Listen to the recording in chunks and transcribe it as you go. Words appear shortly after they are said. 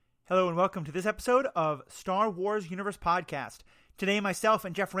Hello and welcome to this episode of Star Wars Universe Podcast. Today, myself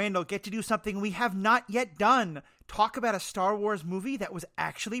and Jeff Randall get to do something we have not yet done. Talk about a Star Wars movie that was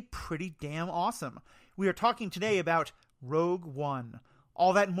actually pretty damn awesome. We are talking today about Rogue One.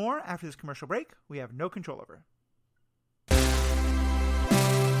 All that and more after this commercial break we have no control over.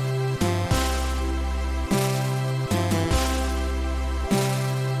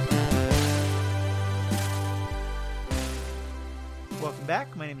 Welcome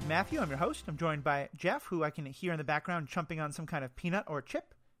back. My name is Matthew. I'm your host. I'm joined by Jeff, who I can hear in the background chomping on some kind of peanut or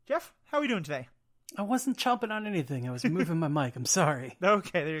chip. Jeff, how are we doing today? I wasn't chomping on anything. I was moving my mic. I'm sorry.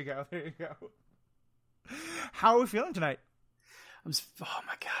 Okay, there you go. There you go. How are we feeling tonight? Oh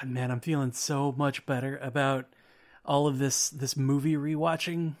my God, man. I'm feeling so much better about all of this movie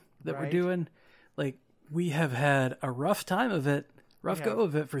rewatching that we're doing. Like, we have had a rough time of it, go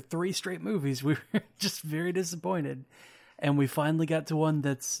of it for 3 straight movies. We were just very disappointed. And we finally got to one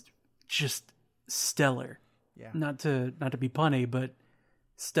that's just stellar. Yeah. Not to be punny, but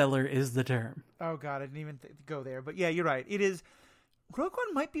stellar is the term. Oh God, I didn't even go there. But yeah, you're right. It is. Rogue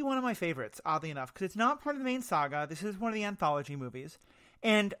One might be one of my favorites, oddly enough, because it's not part of the main saga. This is one of the anthology movies.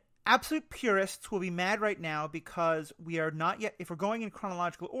 And absolute purists will be mad right now because we are not yet, if we're going in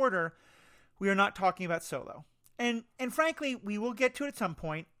chronological order, we are not talking about Solo. And frankly, we will get to it at some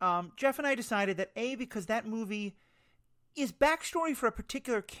point. Jeff and I decided that because that movie is backstory for a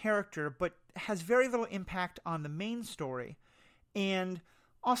particular character, but has very little impact on the main story. And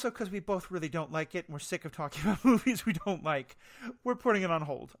also because we both really don't like it, and we're sick of talking about movies we don't like, we're putting it on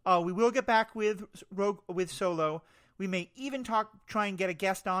hold. We will get back with Solo. We may even try and get a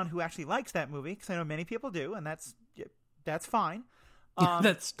guest on who actually likes that movie, because I know many people do, and that's fine.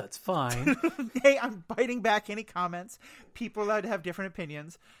 That's fine. Hey, I'm biting back any comments. People are allowed to have different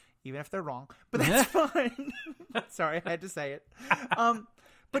opinions, even if they're wrong, but that's fine. Sorry, I had to say it.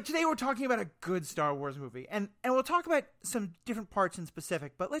 But today we're talking about a good Star Wars movie, and we'll talk about some different parts in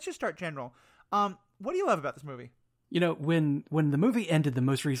specific, but let's just start general. What do you love about this movie? You know, when the movie ended the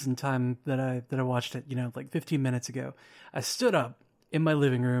most recent time that I watched it, like 15 minutes ago, I stood up in my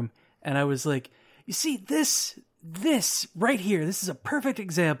living room and I was like, you see, this right here, this is a perfect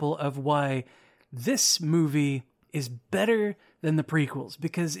example of why this movie is better than the prequels,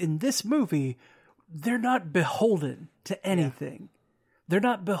 because in this movie, they're not beholden to anything. Yeah. They're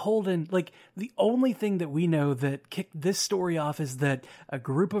not beholden. Like, the only thing that we know that kicked this story off is that a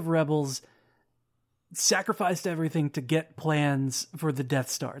group of rebels sacrificed everything to get plans for the Death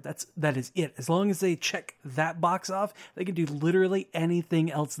Star. That is it. As long as they check that box off, they can do literally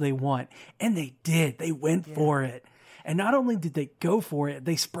anything else they want. And they did. They went for it. And not only did they go for it,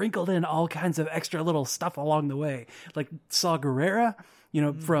 they sprinkled in all kinds of extra little stuff along the way. Like Saw Gerrera,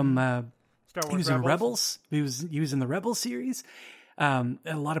 from Star Wars he was in Rebels. He was in the Rebels series. A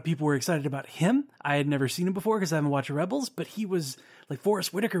lot of people were excited about him. I had never seen him before because I haven't watched Rebels, but he was like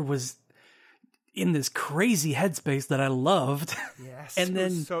Forrest Whitaker was in this crazy headspace that I loved. Yes, and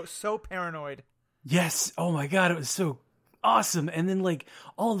then so paranoid. Yes. Oh my God, it was so awesome. And then like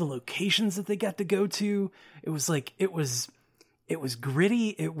all the locations that they got to go to, it was gritty.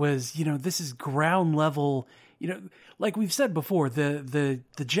 It was, this is ground level, like we've said before, the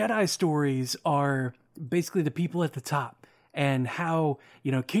Jedi stories are basically the people at the top and how,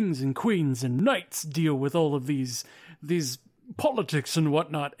 kings and queens and knights deal with all of these politics and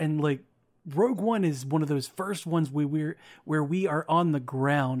whatnot. And like Rogue One is one of those first ones where we are on the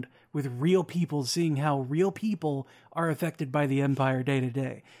ground with real people, seeing how real people are affected by the Empire day to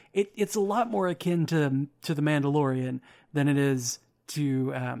day. It's a lot more akin to the Mandalorian than it is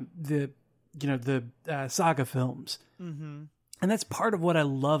to the saga films, and that's part of what I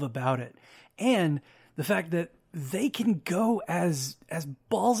love about it, and the fact that they can go as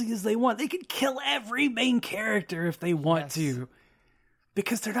ballsy as they want. They can kill every main character if they want to,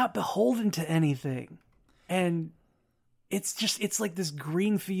 because they're not beholden to anything, and it's like this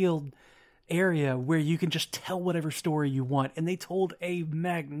greenfield area where you can just tell whatever story you want, and they told a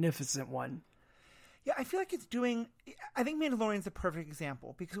magnificent one. Yeah, I feel like I think Mandalorian's the perfect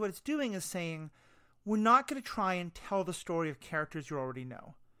example, because what it's doing is saying, we're not going to try and tell the story of characters you already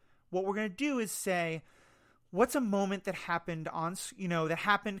know. What we're going to do is say, what's a moment that happened that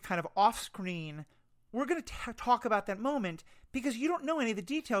happened kind of off screen. We're going to talk about that moment because you don't know any of the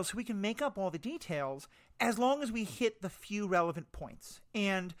details, so we can make up all the details as long as we hit the few relevant points.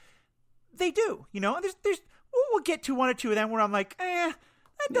 And they do, there's we'll get to one or two of them where I'm like, that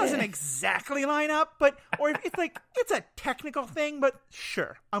doesn't exactly line up, or it's like, it's a technical thing, but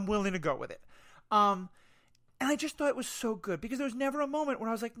sure, I'm willing to go with it. And I just thought it was so good because there was never a moment where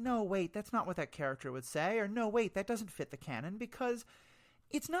I was like, no, wait, that's not what that character would say, or no, wait, that doesn't fit the canon, because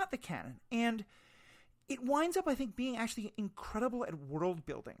it's not the canon. And it winds up, I think, being actually incredible at world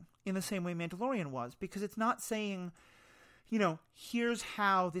building in the same way Mandalorian was, because it's not saying, you know, here's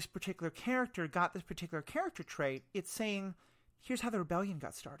how this particular character got this particular character trait. It's saying, here's how the rebellion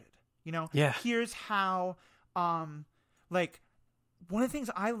got started. You know, here's how, like, one of the things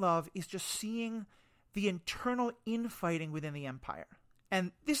I love is just seeing the internal infighting within the Empire.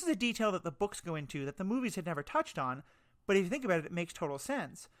 And this is a detail that the books go into that the movies had never touched on, but if you think about it, it makes total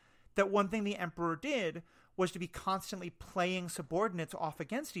sense. That one thing the Emperor did was to be constantly playing subordinates off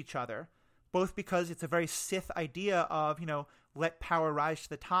against each other, both because it's a very Sith idea of, you know, let power rise to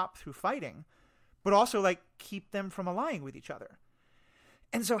the top through fighting, but also, like, keep them from allying with each other.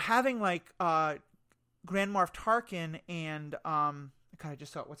 And so having, like, Grand Moff Tarkin and, God, I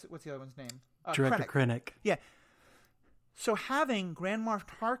just saw, what's the other one's name? Director Krennic. Yeah. So having Grand Moff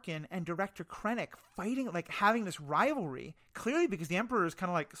Tarkin and Director Krennic fighting, like, having this rivalry, clearly because the Emperor is kind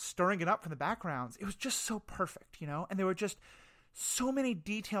of, like, stirring it up from the backgrounds, it was just so perfect, you know? And there were just so many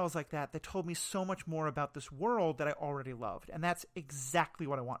details like that that told me so much more about this world that I already loved. And that's exactly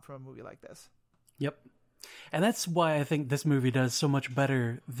what I want from a movie like this. Yep. And that's why I think this movie does so much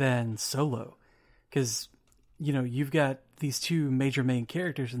better than Solo. Because, you know, you've got these two major main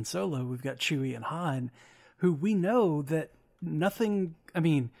characters in Solo. We've got Chewie and Han, who we know that nothing, I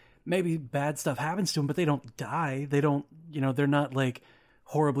mean, maybe bad stuff happens to them, but they don't die. They don't, you know, they're not, like,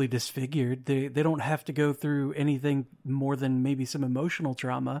 horribly disfigured. They don't have to go through anything more than maybe some emotional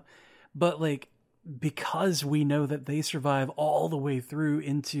trauma. But, like, because we know that they survive all the way through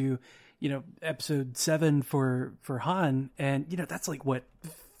into, you know, episode 7 for Han, and, you know, that's like, what,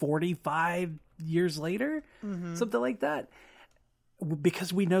 45 years later? Something like that.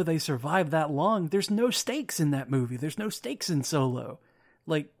 Because we know they survived that long, there's no stakes in that movie. There's no stakes in Solo.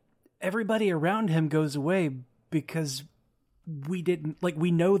 Like, everybody around him goes away because we didn't, like, we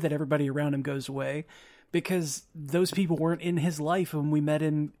know that everybody around him goes away because those people weren't in his life when we met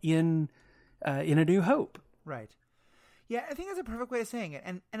him in A New Hope. Right. Yeah, I think that's a perfect way of saying it.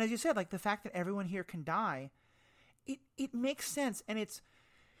 And as you said, like, the fact that everyone here can die, it makes sense. And it's,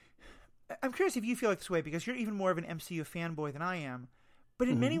 I'm curious if you feel like this way, because you're even more of an MCU fanboy than I am. But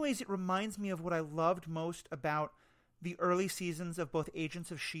in many ways, it reminds me of what I loved most about the early seasons of both Agents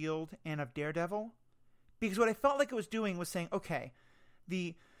of S.H.I.E.L.D. and of Daredevil. Because what I felt like it was doing was saying, okay,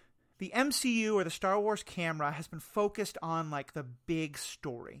 the MCU or the Star Wars camera has been focused on, like, the big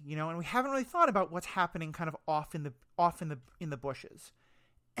story, you know, and we haven't really thought about what's happening kind of off in the bushes.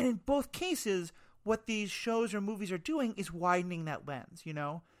 And in both cases, what these shows or movies are doing is widening that lens, you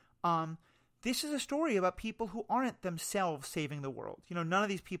know. This is a story about people who aren't themselves saving the world. You know, none of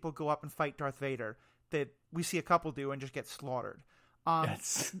these people go up and fight Darth Vader that we see a couple do and just get slaughtered.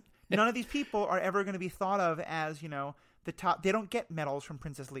 None of these people are ever going to be thought of as, you know, the top. They don't get medals from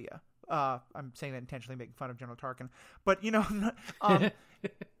Princess Leia. I'm saying that intentionally, making fun of General Tarkin. But, you know,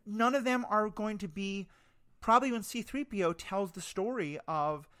 none of them are going to be, probably when C-3PO tells the story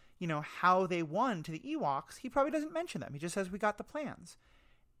of, you know, how they won to the Ewoks, he probably doesn't mention them. He just says, we got the plans.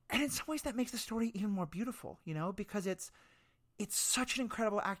 And in some ways that makes the story even more beautiful, you know, because it's such an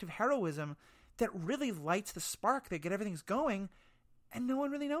incredible act of heroism that really lights the spark that get everything going, and no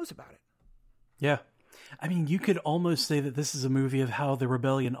one really knows about it. Yeah. I mean, you could almost say that this is a movie of how the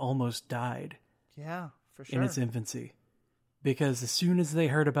rebellion almost died. Yeah, for sure. In its infancy. Because as soon as they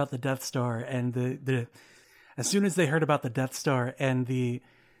heard about the Death Star and the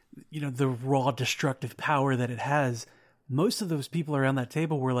you know, the raw destructive power that it has, most of those people around that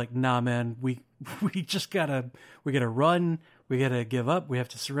table were like, nah, man, we just gotta run. We gotta give up. We have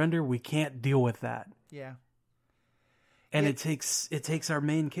to surrender. We can't deal with that. Yeah. And it takes our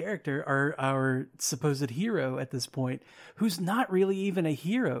main character, our supposed hero at this point, who's not really even a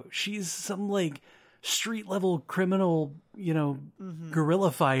hero. She's some, like, street level criminal, you know,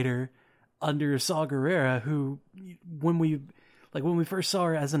 guerrilla fighter under Saw Gerrera, who when we first saw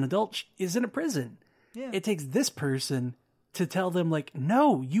her as an adult is in a prison. Yeah. It takes this person to tell them, like,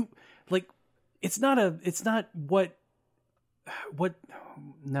 no, you, like, it's a matter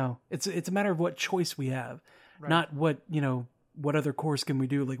of what choice we have. Right. Not what, you know, what other course can we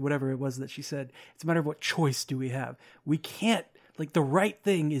do, like whatever it was that she said. It's a matter of what choice do we have. We can't, like, the right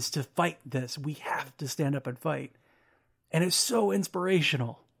thing is to fight this. We have to stand up and fight. And it's so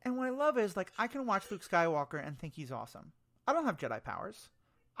inspirational. And what I love is, like, I can watch Luke Skywalker and think he's awesome. I don't have Jedi powers.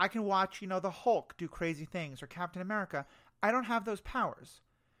 I can watch, you know, the Hulk do crazy things, or Captain America. I don't have those powers.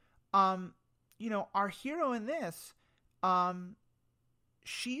 You know, our hero in this,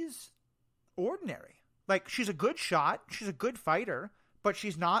 she's ordinary. Like, she's a good shot, she's a good fighter, but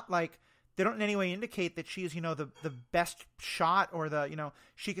she's not, like, they don't in any way indicate that she's, the best shot or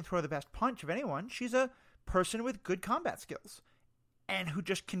she can throw the best punch of anyone. She's a person with good combat skills and who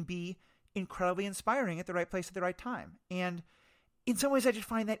just can be incredibly inspiring at the right place at the right time. And in some ways, I just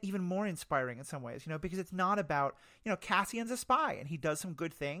find that even more inspiring in some ways, because it's not about, Cassian's a spy and he does some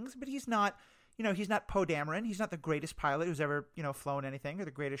good things, but he's not, he's not Poe Dameron. He's not the greatest pilot who's ever, flown anything or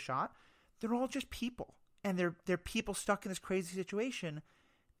the greatest shot. They're all just people, and they're people stuck in this crazy situation,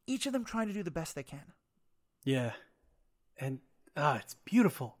 each of them trying to do the best they can. Yeah. And, it's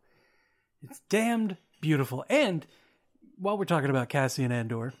beautiful. It's damned beautiful. And while we're talking about Cassian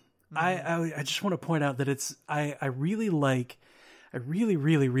Andor, I just want to point out that I really like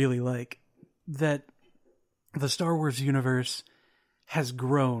that the Star Wars universe has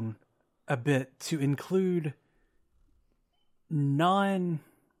grown a bit to include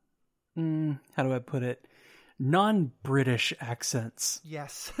non-British accents.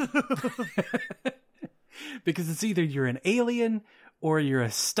 Yes. Because it's either you're an alien or you're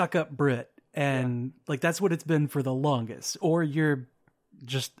a stuck-up Brit. And that's what it's been for the longest. Or you're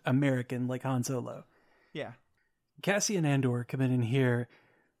just American like Han Solo. Yeah. Cassian Andor coming in here,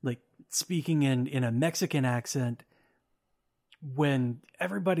 speaking in a Mexican accent when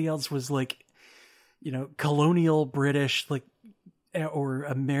everybody else was colonial British, or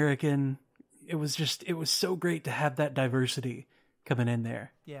American. It was so great to have that diversity coming in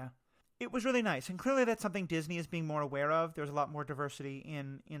there. Yeah. It was really nice. And clearly that's something Disney is being more aware of. There's a lot more diversity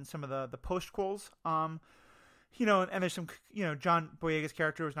in some of the post-quels. And there's some, John Boyega's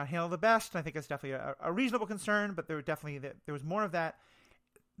character was not handled the best. And I think that's definitely a reasonable concern, but there was more of that.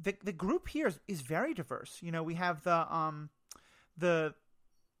 The group here is very diverse. We have the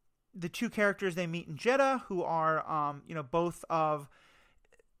two characters they meet in Jeddah who are, both of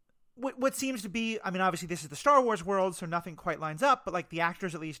what seems to be, obviously this is the Star Wars world, so nothing quite lines up, but the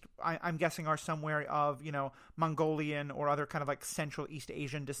actors at least, I'm guessing are somewhere of, Mongolian or other kind of Central East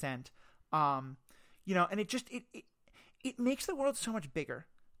Asian descent. And it makes the world so much bigger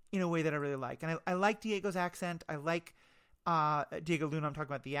in a way that I really like. And I like Diego's accent. I like Diego Luna. I'm talking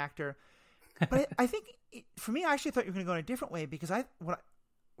about the actor. But I think, for me, I actually thought you were going to go in a different way because what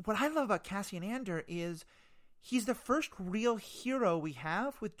I love about Cassian Andor is he's the first real hero we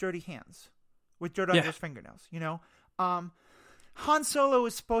have with dirty hands, with dirt under his fingernails, Han Solo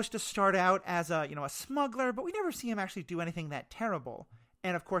is supposed to start out as a smuggler, but we never see him actually do anything that terrible.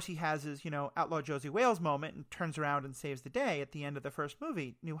 And of course he has his, Outlaw Josie Wales moment and turns around and saves the day at the end of the first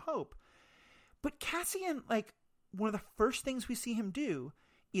movie, New Hope. But Cassian, one of the first things we see him do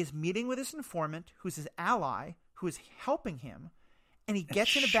is meeting with this informant who's his ally, who is helping him, and he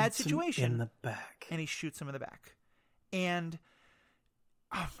gets in a bad situation. In the back. And he shoots him in the back. And,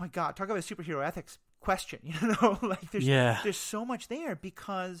 oh my God, talk about a superhero ethics question, there's so much there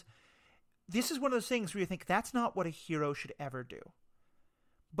because this is one of those things where you think that's not what a hero should ever do.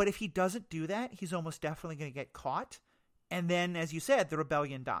 But if he doesn't do that, he's almost definitely going to get caught. And then, as you said, the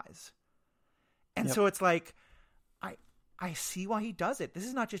rebellion dies. And so it's I see why he does it. This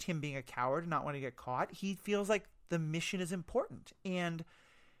is not just him being a coward and not wanting to get caught. He feels like the mission is important. And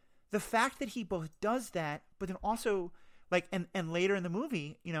the fact that he both does that, but then also, and later in the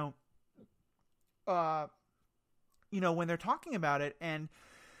movie, when they're talking about it, and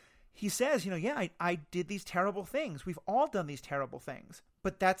he says, I did these terrible things. We've all done these terrible things.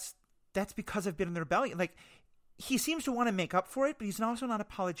 But that's because I've been in the rebellion. He seems to want to make up for it, but he's also not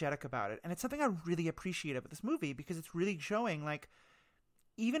apologetic about it. And it's something I really appreciate about this movie because it's really showing,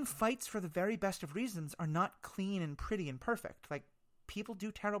 even fights for the very best of reasons are not clean and pretty and perfect. People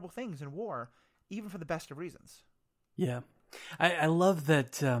do terrible things in war, even for the best of reasons. Yeah. I love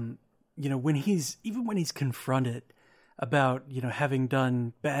that, when he's confronted about, having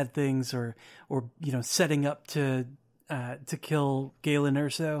done bad things or setting up to kill Galen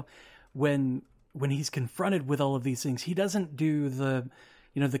Erso, when he's confronted with all of these things, he doesn't do the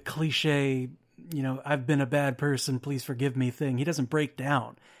cliche, I've been a bad person, please forgive me thing. He doesn't break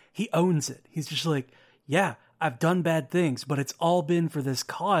down. He owns it. He's just yeah, I've done bad things, but it's all been for this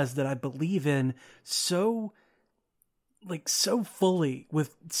cause that I believe in so fully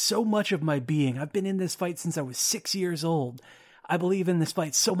with so much of my being. I've been in this fight since I was 6 years old. I believe in this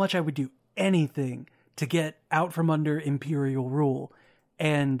fight so much I would do anything to get out from under Imperial rule.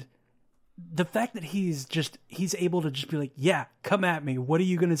 And the fact that he's able to just be yeah, come at me. What are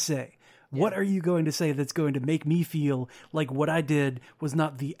you going to say? Yeah. What are you going to say that's going to make me feel like what I did was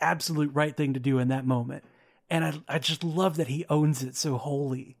not the absolute right thing to do in that moment? And I just love that he owns it so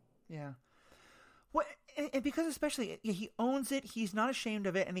wholly. Yeah. Well, and because especially he owns it, he's not ashamed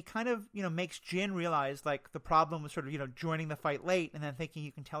of it, and he kind of makes Jin realize like the problem was sort of joining the fight late and then thinking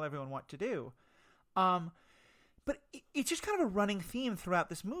you can tell everyone what to do. But it's just kind of a running theme throughout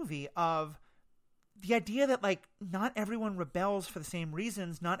this movie of the idea that like not everyone rebels for the same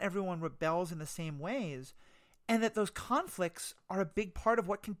reasons, not everyone rebels in the same ways, and that those conflicts are a big part of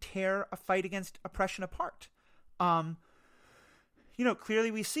what can tear a fight against oppression apart.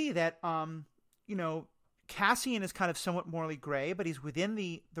 Clearly we see that Cassian is kind of somewhat morally gray, but he's within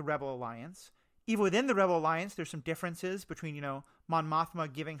the Rebel Alliance. Even within the Rebel Alliance, there's some differences between, Mon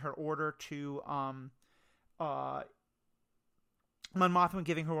Mothma giving her order to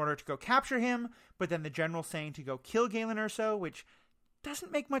go capture him, but then the general saying to go kill Galen Erso, which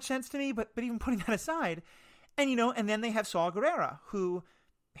doesn't make much sense to me, but even putting that aside. And, and then they have Saw Gerrera, who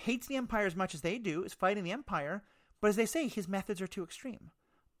hates the Empire as much as they do, is fighting the Empire, but as they say, his methods are too extreme.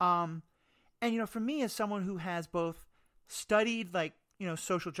 And, for me, as someone who has both studied, like,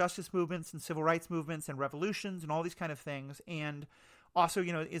 social justice movements and civil rights movements and revolutions and all these kind of things, and also,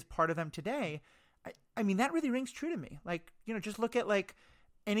 is part of them today, I mean, that really rings true to me. Like, just look at, like,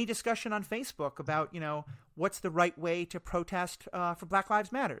 any discussion on Facebook about, what's the right way to protest for Black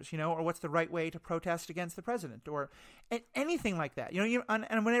Lives Matters, or what's the right way to protest against the president, or anything like that.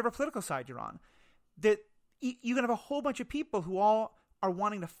 And whatever political side you're on, that you can have a whole bunch of people who all are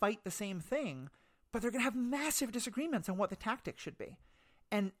wanting to fight the same thing, but they're going to have massive disagreements on what the tactics should be.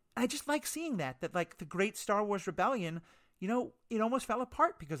 And I just like seeing that like the great Star Wars rebellion, it almost fell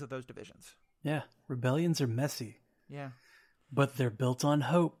apart because of those divisions. Yeah. Rebellions are messy. Yeah. But they're built on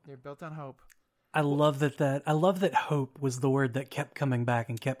hope. They're built on hope. I love that hope was the word that kept coming back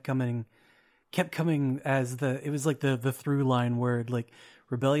and kept coming as it was like the through line word, like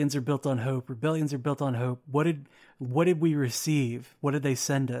rebellions are built on hope. Rebellions are built on hope. What did we receive? What did they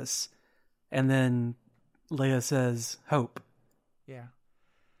send us? And then Leia says, hope. Yeah.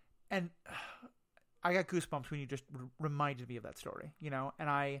 And I got goosebumps when you just reminded me of that story,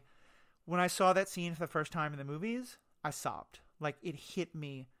 and when I saw that scene for the first time in the movies, I sobbed. Like, it hit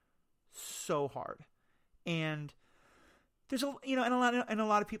me so hard. And there's and a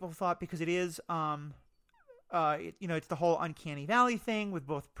lot of people thought, because it is, it's the whole Uncanny Valley thing with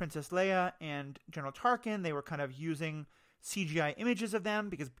both Princess Leia and General Tarkin. They were kind of using CGI images of them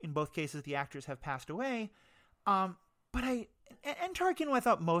because in both cases the actors have passed away. But Tarkin, who I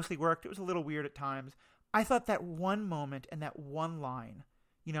thought mostly worked, it was a little weird at times. I thought that one moment and that one line,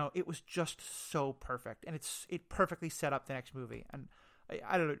 it was just so perfect, and it perfectly set up the next movie. And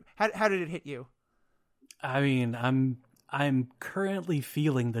I don't know, how did it hit you? I mean, I'm currently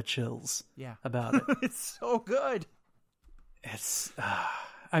feeling the chills. Yeah. About it. It's so good. It's,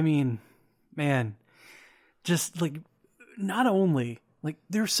 I mean, man, just like, not only like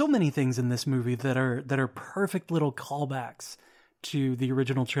there's so many things in this movie that are perfect little callbacks to the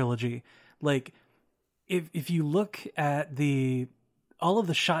original trilogy. Like, if you look at all of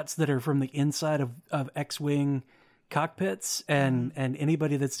the shots that are from the inside of X-Wing cockpits and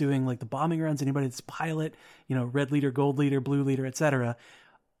anybody that's doing like the bombing runs, anybody that's pilot, red leader, gold leader, blue leader, etc.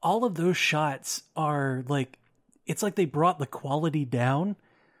 All of those shots are like, it's like they brought the quality down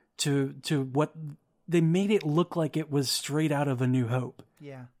to what they made it look like it was straight out of A New Hope.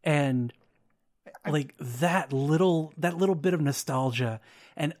 Yeah. And like that little bit of nostalgia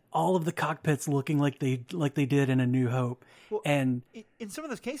and all of the cockpits looking like they did in A New Hope. Well, and in some of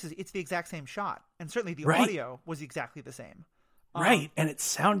those cases, it's the exact same shot, and certainly the right. audio was exactly the same. Right, and it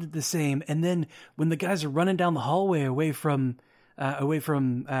sounded the same. And then when the guys are running down the hallway away from Darth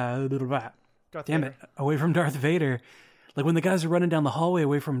Vader, like when the guys are running down the hallway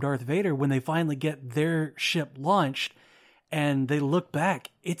away from Darth Vader, when they finally get their ship launched and they look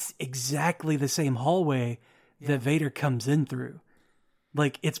back, it's exactly the same hallway that Vader comes in through.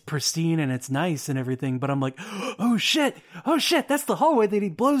 Like, it's pristine and it's nice and everything, but I'm like, oh shit, that's the hallway that he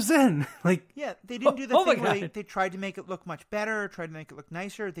blows in. Like, yeah, they didn't do the thing where they tried to make it look much better, tried to make it look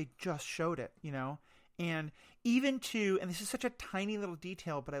nicer. They just showed it, and even and this is such a tiny little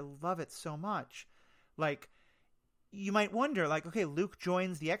detail, but I love it so much. Like, you might wonder, like, okay, Luke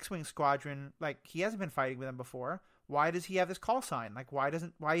joins the X-Wing squadron, like, he hasn't been fighting with them before. Why does he have this call sign? Like, why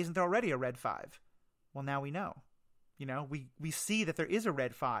isn't there already a Red 5? Well, now we know. We see that there is a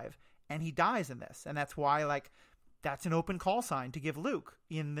Red 5, and he dies in this. And that's why, like, that's an open call sign to give Luke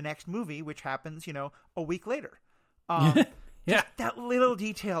in the next movie, which happens, a week later. Yeah. Just that little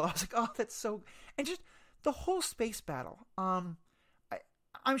detail. I was like, oh, that's so... And just the whole space battle. I'm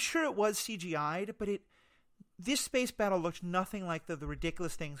sure it was CGI'd, but this space battle looked nothing like the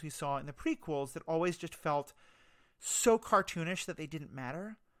ridiculous things we saw in the prequels that always just felt so cartoonish that they didn't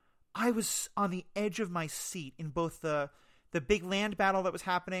matter. I was on the edge of my seat in both the big land battle that was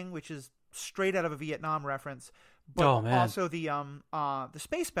happening, which is straight out of a Vietnam reference, but also the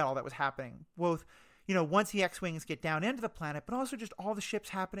space battle that was happening. Both, once the X-Wings get down into the planet, but also just all the ships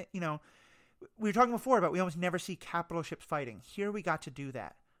happening. We were talking before about we almost never see capital ships fighting. Here we got to do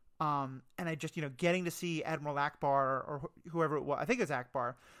that. And I just, getting to see Admiral Akbar or whoever it was. I think it was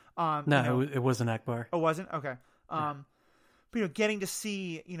Akbar. No, it wasn't Akbar. Oh, wasn't? Okay. But, getting to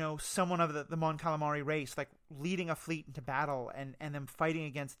see, someone of the Mon Calamari race, like, leading a fleet into battle and them fighting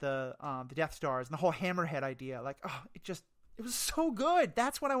against the Death Stars and the whole Hammerhead idea. Like, it was so good.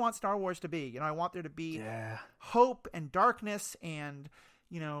 That's what I want Star Wars to be. I want there to be hope and darkness and,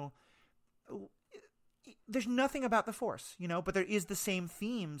 there's nothing about the Force, but there is the same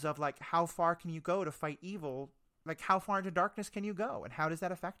themes of, like, how far can you go to fight evil? Like, how far into darkness can you go? And how does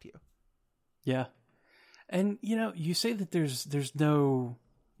that affect you? Yeah. And, you say that there's no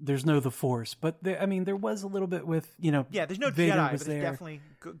the Force, but there was a little bit with, Yeah, there's no Vader Jedi, was but there. there's definitely...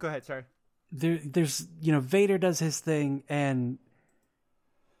 Go ahead, sorry. There's, Vader does his thing, and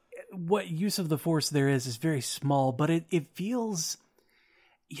what use of the Force there is very small, but it feels...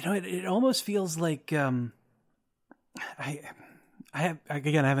 it almost feels like I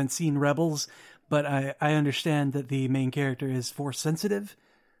haven't seen Rebels, but I understand that the main character is Force sensitive,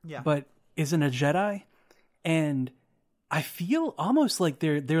 but isn't a Jedi, and I feel almost like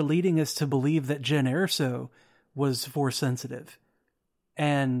they're leading us to believe that Jyn Erso was Force sensitive,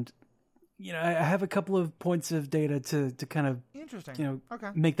 and I have a couple of points of data to kind of interesting,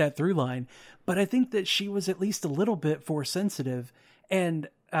 make that through line, but I think that she was at least a little bit Force sensitive, and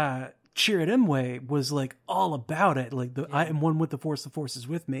Chirrut Îmwe was like all about it. Like I am one with the Force is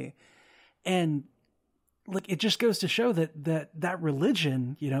with me. And like, it just goes to show that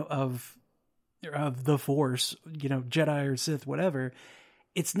religion, of the Force, Jedi or Sith, whatever,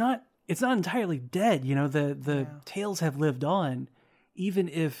 it's not entirely dead. The tales have lived on, even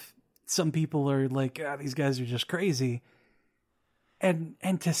if some people are like, these guys are just crazy. And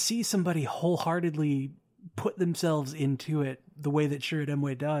to see somebody wholeheartedly put themselves into it the way that Chirrut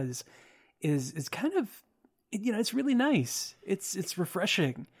Îmwe does is kind of, it's really nice. It's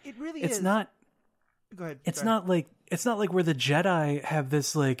refreshing. It really is. It's not. Go ahead. It's not like where the Jedi have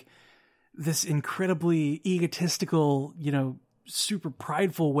this this incredibly egotistical, super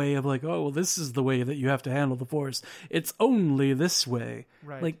prideful way of like, oh well, this is the way that you have to handle the Force. It's only this way.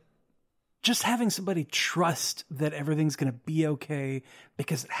 Right. Like, just having somebody trust that everything's going to be okay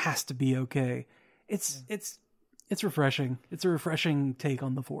because it has to be okay. It's refreshing. It's a refreshing take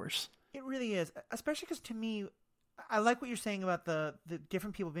on the Force. It really is, especially because to me, I like what you're saying about the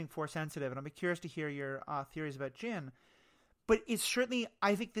different people being Force sensitive, and I'm curious to hear your theories about Jyn. But it's certainly,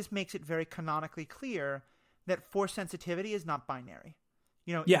 I think this makes it very canonically clear that Force sensitivity is not binary.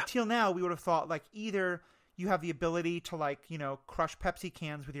 Until now, we would have thought, like, either you have the ability to, crush Pepsi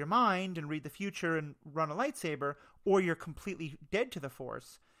cans with your mind and read the future and run a lightsaber, or you're completely dead to the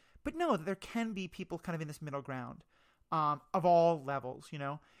Force. But no, there can be people kind of in this middle ground of all levels,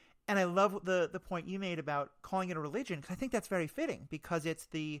 And I love the point you made about calling it a religion, because I think that's very fitting, because it's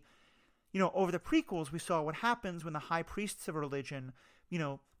the, over the prequels, we saw what happens when the high priests of a religion,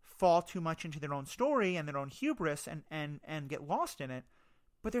 fall too much into their own story and their own hubris and get lost in it,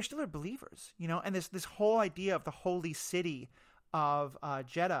 but they're still believers, And this whole idea of the holy city of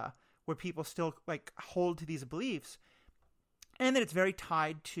Jeddah, where people still, like, hold to these beliefs, and that it's very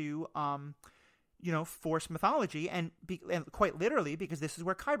tied to, Force mythology, and quite literally, because this is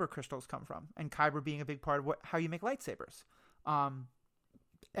where Kyber crystals come from, and Kyber being a big part of how you make lightsabers,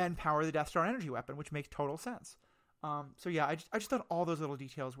 and power the Death Star energy weapon, which makes total sense. So yeah, I just thought all those little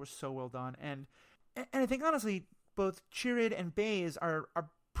details were so well done, and I think honestly, both Chirrut and Baze are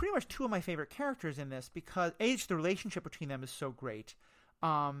pretty much two of my favorite characters in this, because the relationship between them is so great.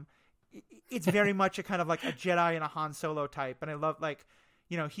 It's very much a kind of like a Jedi and a Han Solo type, and I love, like,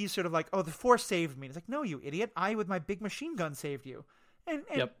 he's sort of like, oh, the Force saved me. It's like, no, you idiot, I with my big machine gun saved you. And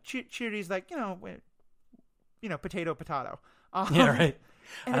Chirrut's like, potato. Yeah, right.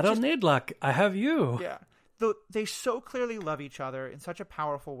 I don't need luck. I have you. Yeah. Though they so clearly love each other in such a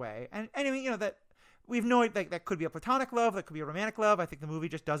powerful way, and I mean, that we've known, like, that could be a platonic love, that could be a romantic love. I think the movie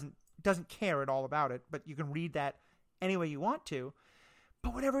just doesn't care at all about it, but you can read that any way you want to.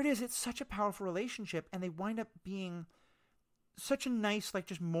 But whatever it is, it's such a powerful relationship, and they wind up being such a nice, like,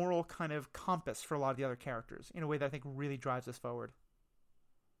 just moral kind of compass for a lot of the other characters in a way that I think really drives us forward.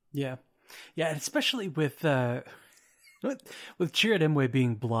 Yeah. Yeah, and especially with Chirrut Îmwe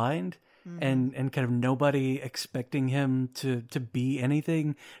being blind, and kind of nobody expecting him to be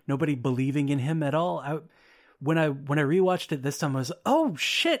anything, nobody believing in him at all. when I rewatched it this time, I was, oh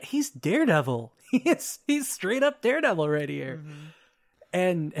shit, he's Daredevil. He's straight up Daredevil right here.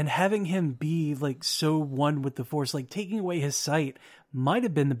 And having him be like so one with the Force, like taking away his sight might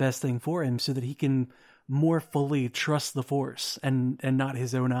have been the best thing for him so that he can more fully trust the Force and not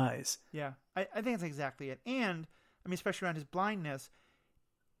his own eyes. Yeah, I think that's exactly it. And, I mean, especially around his blindness,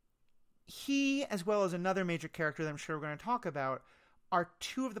 he, as well as another major character that I'm sure we're going to talk about, are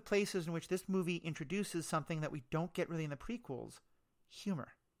two of the places in which this movie introduces something that we don't get really in the prequels: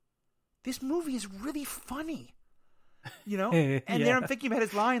 humor. This movie is really funny, you know? And there I'm thinking about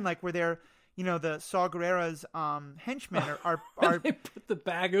his line, like, where they're, you know, the Saw Gerrera's henchmen are they put the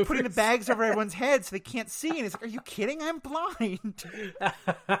bag over putting the bags over everyone's heads so they can't see. And it's like, are you kidding? I'm blind.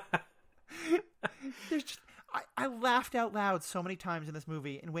 There's just, I laughed out loud so many times in this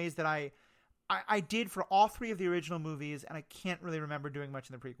movie in ways that I did for all three of the original movies, and I can't really remember doing much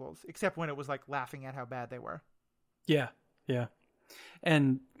in the prequels, except when it was like laughing at how bad they were. Yeah.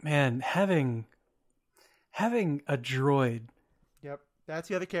 And man, having a droid. Yep. That's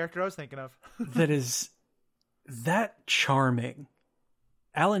the other character I was thinking of. that is that charming.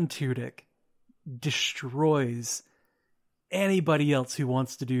 Alan Tudyk destroys anybody else who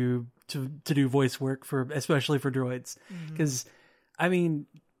wants to do voice work for, especially for droids. Because, I mean,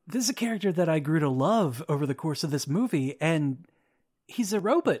 this is a character that I grew to love over the course of this movie, and he's a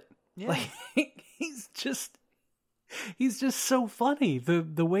robot. Yeah. Like, he's just so funny.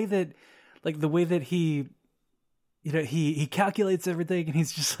 The way that he, you know, he calculates everything, and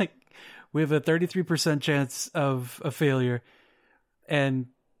he's just like, we have a 33% chance of a failure. And,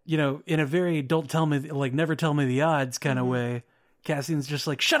 you know, in a very don't tell me, like, never tell me the odds kind of way, Cassian's just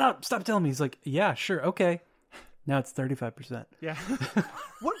like, shut up, stop telling me. He's like, yeah, sure, okay. Now it's 35%. Yeah.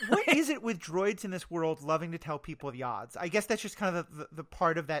 What is it with droids in this world loving to tell people the odds? I guess that's just kind of the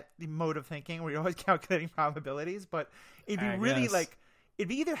part of that mode of thinking where you're always calculating probabilities, but it'd be really like, it'd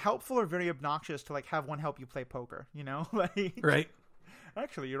be either helpful or very obnoxious to like have one help you play poker, you know? Like, right.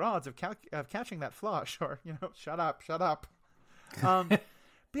 Actually, your odds of catching that flush, or, you know, shut up. But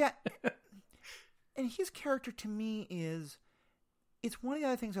yeah, and his character to me is, it's one of the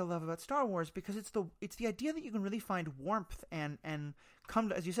other things I love about Star Wars, because it's the idea that you can really find warmth and come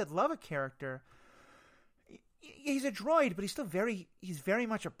to, as you said, love a character. He's a droid, but he's very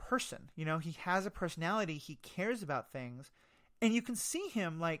much a person. You know, he has a personality. He cares about things, and you can see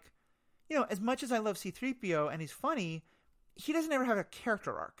him, like, you know, as much as I love C-3PO and he's funny, he doesn't ever have a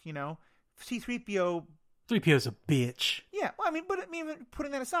character arc. You know, C-3PO's a bitch. Yeah, well, I mean,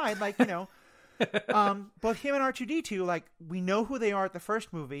 putting that aside, like, you know. Both him and R2-D2, like, we know who they are at the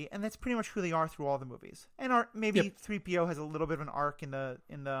first movie, and that's pretty much who they are through all the movies. And maybe 3PO has a little bit of an arc in the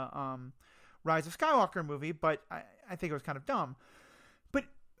Rise of Skywalker movie, but I think it was kind of dumb. But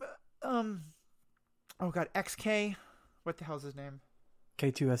oh god, XK, what the hell's his name?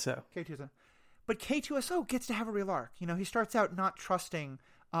 K2SO. But K2SO gets to have a real arc. You know, he starts out not trusting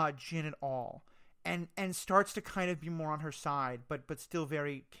Jyn at all. And starts to kind of be more on her side, but still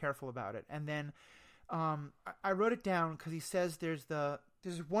very careful about it. And then I wrote it down because he says there's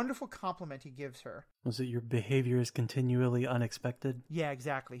this wonderful compliment he gives her. Was it your behavior is continually unexpected? Yeah,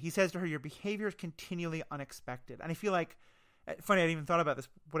 exactly. He says to her, your behavior is continually unexpected. And I feel like, funny, I hadn't even thought about this,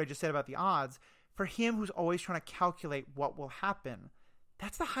 what I just said about the odds. For him, who's always trying to calculate what will happen,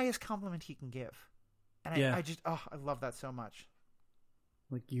 that's the highest compliment he can give. And yeah. I love that so much.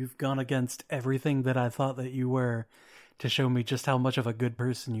 Like, you've gone against everything that I thought that you were to show me just how much of a good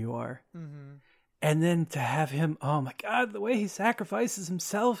person you are. Mm-hmm. And then to have him, oh my God, the way he sacrifices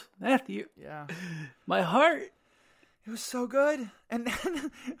himself, Matthew. Yeah. My heart. It was so good. And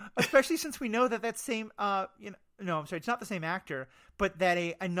then, especially since we know that same, no, I'm sorry, it's not the same actor, but that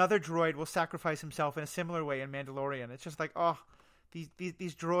another droid will sacrifice himself in a similar way in Mandalorian. It's just like, oh, these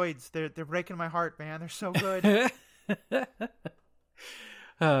droids, they're breaking my heart, man. They're so good.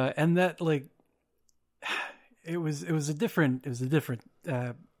 And that, like, it was a different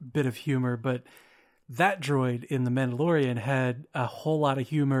bit of humor, but that droid in The Mandalorian had a whole lot of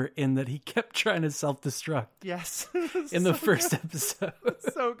humor in that he kept trying to self-destruct. Yes. In the first episode.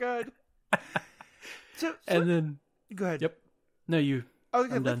 So good. And then go ahead. Yep. No, you.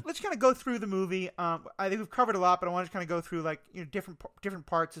 Okay, let's kind of go through the movie. I think we've covered a lot, but I want to kind of go through, like, you know, different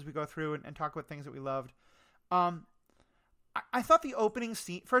parts as we go through and talk about things that we loved. I thought the opening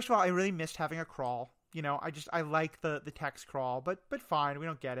scene, first of all, I really missed having a crawl. You know, I like the text crawl, but fine, we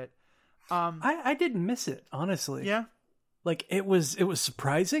don't get it. I didn't miss it, honestly. Yeah. Like, it was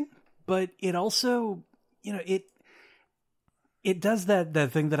surprising, but it also, you know, it does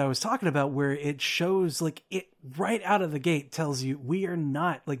that thing that I was talking about where it shows, like, it right out of the gate tells you we are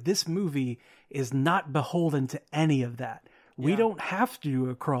not, like, this movie is not beholden to any of that. We don't have to do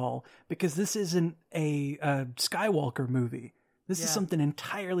a crawl because this isn't a Skywalker movie. This is something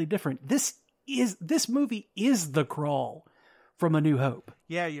entirely different. This movie is the crawl from A New Hope.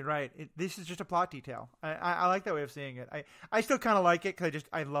 Yeah, you're right. This is just a plot detail. I like that way of seeing it. I still kind of like it because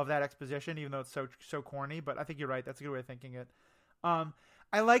I love that exposition, even though it's so corny. But I think you're right. That's a good way of thinking it.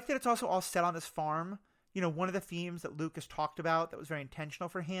 I like that it's also all set on this farm. You know, one of the themes that Lucas talked about that was very intentional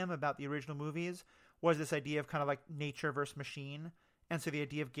for him about the original movies was this idea of kind of like nature versus machine. And so the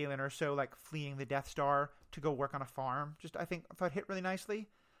idea of Galen Erso like fleeing the Death Star to go work on a farm, I thought hit really nicely.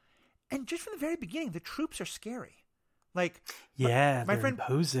 And just from the very beginning, the troops are scary. Like, my friend,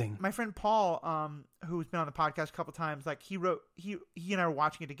 imposing. My friend Paul, who's been on the podcast a couple times, like he and I were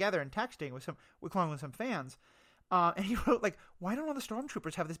watching it together and texting with some fans. And he wrote, like, why don't all the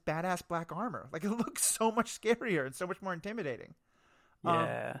stormtroopers have this badass black armor? Like, it looks so much scarier and so much more intimidating.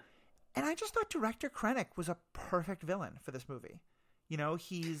 Yeah. And I just thought director Krennic was a perfect villain for this movie. You know,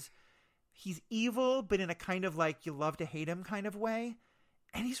 he's evil, but in a kind of like you love to hate him kind of way,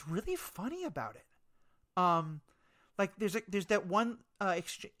 and he's really funny about it. Like there's that one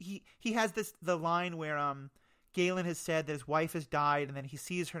he has the line where Galen has said that his wife has died, and then he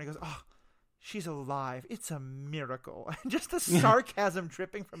sees her and he goes, "Oh, she's alive! It's a miracle!" And just the sarcasm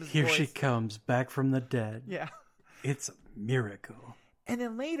dripping from his voice. Here she comes back from the dead. Yeah, it's a miracle. And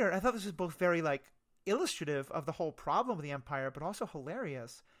then later, I thought this was both very like illustrative of the whole problem with the Empire, but also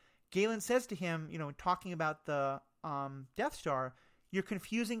hilarious. Galen says to him, you know, talking about the Death Star, "You're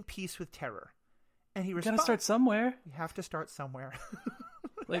confusing peace with terror." And he responds, "You gotta start somewhere. You have to start somewhere."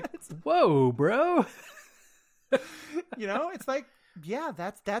 Like, whoa, bro. You know, it's like, yeah,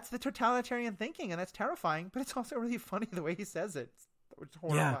 that's the totalitarian thinking, and that's terrifying, but it's also really funny the way he says it. It's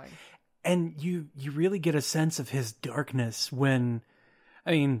horrifying. Yeah. And you really get a sense of his darkness when,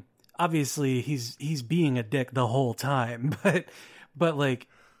 I mean, obviously he's being a dick the whole time, but like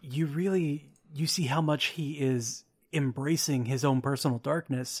you see how much he is embracing his own personal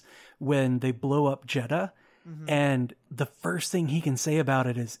darkness when they blow up Jeddah. Mm-hmm. And the first thing he can say about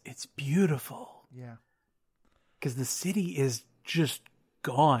it is, "It's beautiful." Yeah. Because the city is just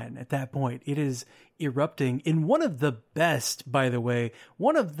gone at that point. It is erupting in one of the best, by the way,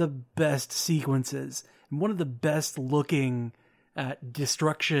 one of the best sequences, and one of the best looking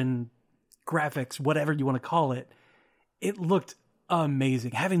destruction graphics, whatever you want to call it. It looked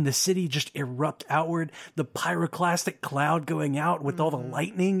amazing. Having the city just erupt outward, the pyroclastic cloud going out with all the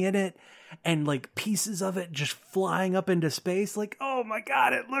lightning in it, and like pieces of it just flying up into space. Like, oh my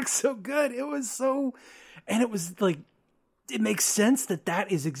God, it looks so good. It was so, and it was like, it makes sense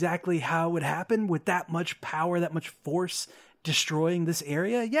that is exactly how it would happen with that much power, that much force destroying this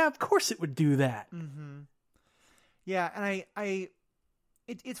area. Yeah, of course it would do that. Mm-hmm. Yeah, and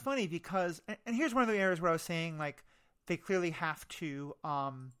it's funny because, and here's one of the areas where I was saying, like, they clearly have to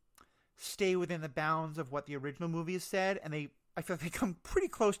stay within the bounds of what the original movies said, and I feel like they come pretty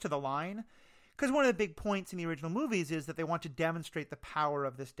close to the line. Because one of the big points in the original movies is that they want to demonstrate the power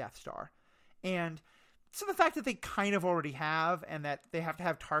of this Death Star. And so the fact that they kind of already have, and that they have to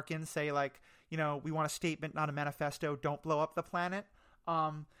have Tarkin say, like, you know, we want a statement, not a manifesto, don't blow up the planet.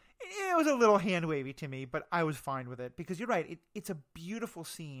 It was a little hand-wavy to me, but I was fine with it. Because you're right, it's a beautiful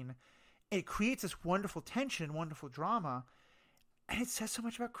scene. It creates this wonderful tension, wonderful drama. And it says so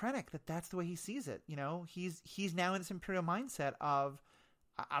much about Krennic that that's the way he sees it. You know, he's now in this Imperial mindset of,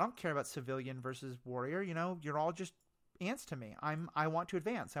 I don't care about civilian versus warrior. You know, you're all just ants to me. I want to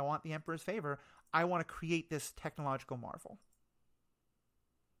advance. I want the Emperor's favor. I want to create this technological marvel.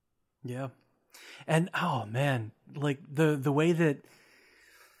 Yeah. And oh man, like the way that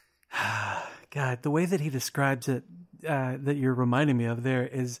God, the way that he describes it, that you're reminding me of there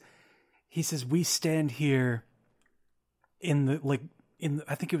is, he says, "We stand here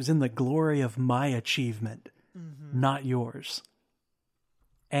I think it was in the glory of my achievement, not yours."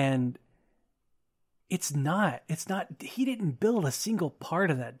 And it's not, he didn't build a single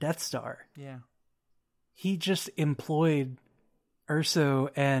part of that Death Star. Yeah. He just employed Erso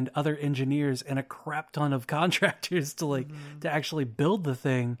and other engineers and a crap ton of contractors to actually build the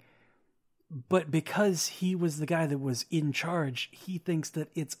thing. But because he was the guy that was in charge, he thinks that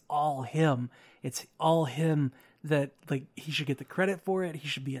it's all him. It's all him, that like he should get the credit for it. He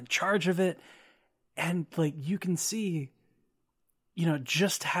should be in charge of it. And like you can see, you know,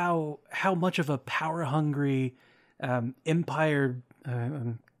 just how much of a power hungry empire,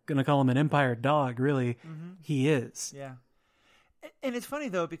 I'm going to call him an empire dog, really, he is. Yeah. And it's funny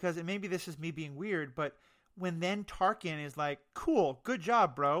though, because maybe this is me being weird, but when then Tarkin is like, "Cool, good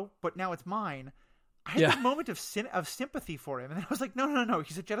job, bro, but now it's mine," I had a moment of sympathy for him, and then I was like, no,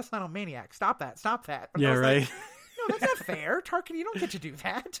 he's a genocidal maniac. Stop that. And Yeah, right. Like, no, that's not fair, Tarkin. You don't get to do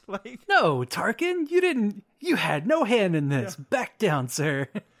that. Like, no, Tarkin, you had no hand in this. Yeah. Back down, sir.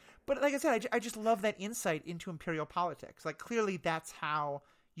 But like I said, I just love that insight into Imperial politics. Like, clearly that's how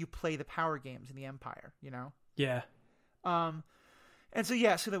you play the power games in the Empire, you know? Yeah. And so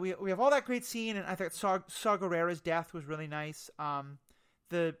that we have all that great scene, and I thought Saw Gerrera's death was really nice.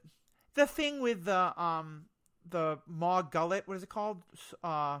 The thing with the Maw Gullet, what is it called?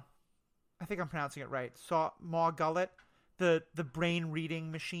 I think I'm pronouncing it right. Maw Gullet, the brain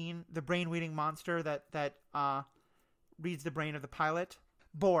reading machine, the brain reading monster that reads the brain of the pilot.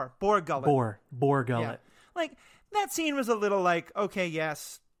 Boar Gullet. Boar Gullet. Yeah. Like, that scene was a little like, okay,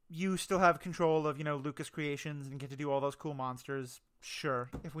 yes, you still have control of, Lucas Creations and get to do all those cool monsters. Sure,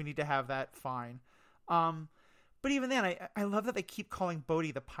 if we need to have that, fine. But even then, I love that they keep calling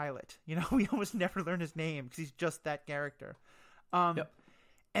Bodhi the pilot. We almost never learn his name because he's just that character. Yep.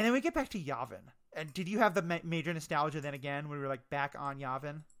 And then we get back to Yavin. And did you have the major nostalgia then again when we were like back on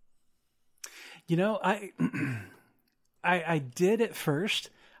Yavin? I did at first.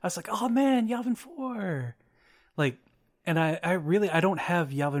 I was like, oh man, Yavin 4. Like, and I don't have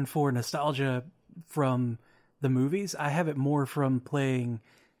Yavin 4 nostalgia from the movies. I have it more from playing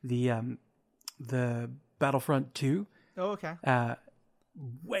the Battlefront 2. Oh, okay.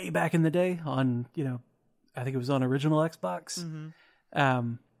 Way back in the day on, I think it was on original Xbox.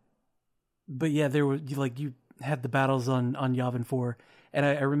 Mm-hmm. But yeah, there were you had the battles on Yavin 4, and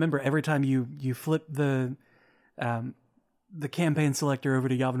I remember every time you flip the campaign selector over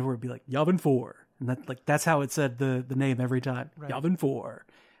to Yavin 4, it'd be like Yavin 4, and that's how it said the name every time. Right. Yavin 4,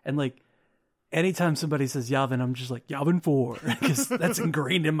 and anytime somebody says Yavin, I'm just like Yavin 4 because that's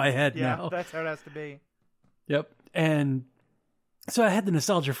ingrained in my head now. Yeah, that's how it has to be. Yep, and so I had the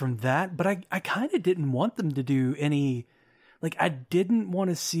nostalgia from that, but I kind of didn't want them to do any. I didn't want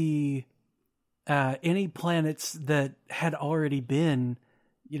to see any planets that had already been,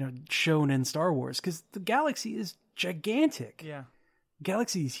 shown in Star Wars, because the galaxy is gigantic. Yeah.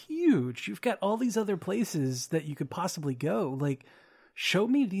 Galaxy is huge. You've got all these other places that you could possibly go. Show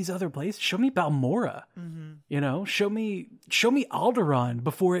me these other places. Show me Balmorra. Mm-hmm. Show me Alderaan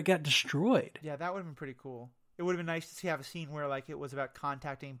before it got destroyed. Yeah, that would have been pretty cool. It would have been nice to have a scene where it was about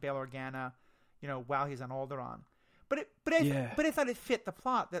contacting Bail Organa, while he's on Alderaan. But I thought it fit the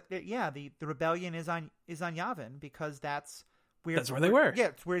plot that the rebellion is on Yavin because that's where they were. Yeah,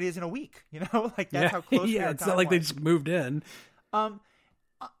 it's where it is in a week. That's how close. Yeah, it's not like they just moved in. On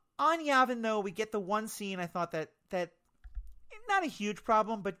Yavin though, we get the one scene I thought that not a huge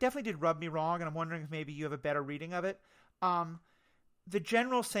problem, but definitely did rub me wrong, and I'm wondering if maybe you have a better reading of it. The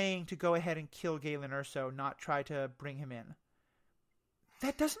general saying to go ahead and kill Galen Erso, not try to bring him in.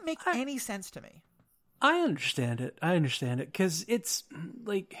 That doesn't make any sense to me. I understand it because it's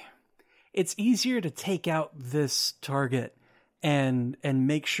it's easier to take out this target and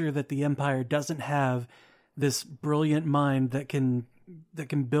make sure that the Empire doesn't have this brilliant mind that can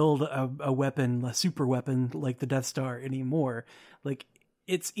build a weapon, a super weapon like the Death Star anymore.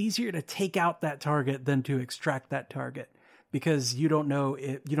 It's easier to take out that target than to extract that target because you don't know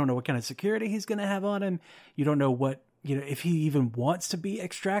what kind of security he's going to have on him. You don't know what, if he even wants to be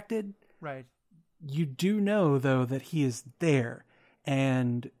extracted. Right. You do know, though, that he is there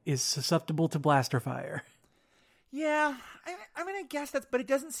and is susceptible to blaster fire. Yeah, I mean, I guess but it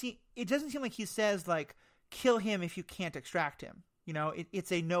doesn't seem like he says kill him if you can't extract him.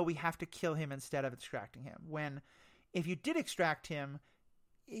 It's a no, we have to kill him instead of extracting him. When if you did extract him,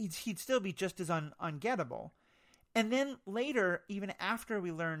 he'd still be just as ungettable. And then later, even after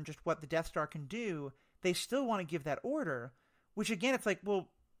we learn just what the Death Star can do, they still want to give that order, which again, it's well.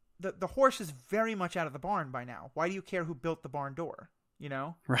 The horse is very much out of the barn by now. Why do you care who built the barn door?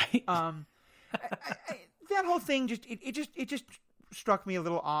 Right. That whole thing just struck me a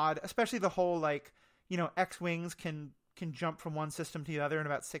little odd, especially the whole X-wings can jump from one system to the other in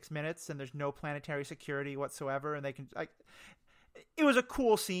about 6 minutes, and there's no planetary security whatsoever, and they can it was a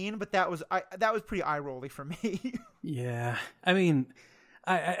cool scene, but that was pretty eye-rolly for me. Yeah, I mean,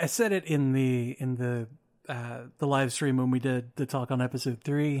 I said it in the live stream when we did the talk on episode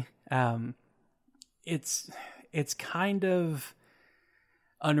 3. It's kind of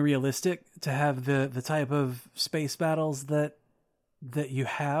unrealistic to have the type of space battles that you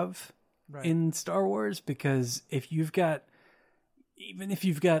have in Star Wars, because if you've got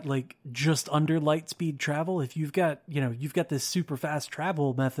just under light speed travel, if you've got this super fast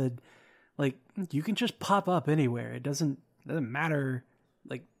travel method, you can just pop up anywhere. It doesn't matter.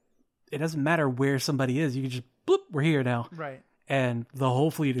 It doesn't matter where somebody is. You can just, bloop, we're here now. Right. And the whole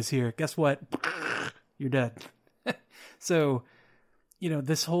fleet is here. Guess what? you're dead. So,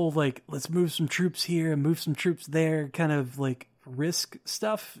 this whole like, let's move some troops here and move some troops there kind of like risk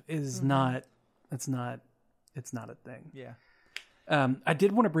stuff is not a thing. Yeah. I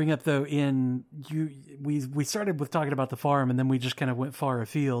did want to bring up though, we started with talking about the farm and then we just kind of went far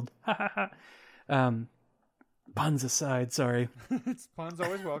afield. Puns aside, sorry. Puns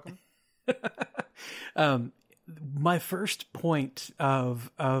always welcome. My first point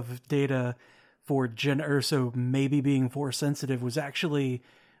of Data for Jyn Erso maybe being Force sensitive was actually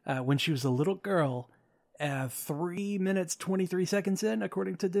when she was a little girl, 3 minutes 23 seconds in,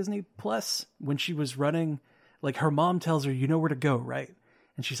 according to Disney Plus, when she was running. Like, her mom tells her, "You know where to go, right?"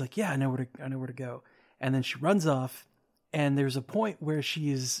 And she's like, "Yeah, I know where to go." And then she runs off, and there's a point where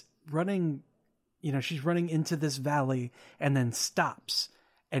she's running, she's running into this valley and then stops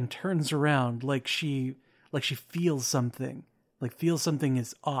and turns around like she feels something,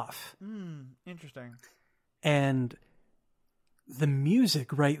 is off. Interesting. And the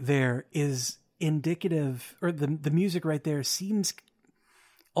music right there is indicative, or the music right there seems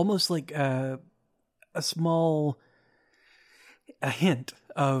almost like a hint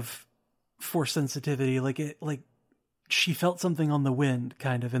of Force sensitivity, like she felt something on the wind,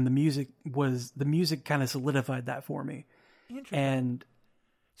 kind of, and the music kind of solidified that for me. Interesting. And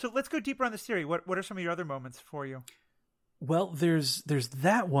so let's go deeper on this theory. What are some of your other moments for you? Well, there's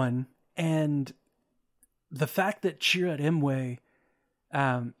that one, and the fact that Chirrut Îmwe,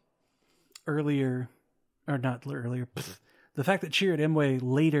 the fact that Chirrut Îmwe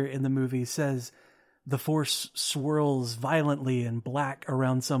later in the movie says the Force swirls violently in black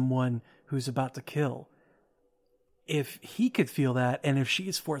around someone who's about to kill. If he could feel that, and if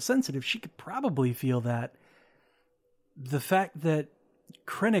she's Force sensitive, she could probably feel that. The fact that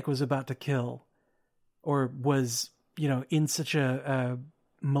Krennic was about to kill, or was, in such a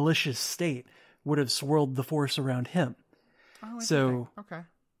malicious state, would have swirled the Force around him. Oh, so, okay.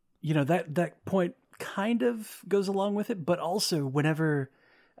 That point kind of goes along with it, but also whenever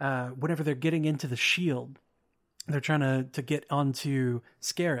they're getting into the shield, they're trying to get onto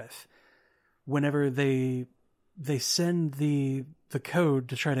Scarif. Whenever they send the code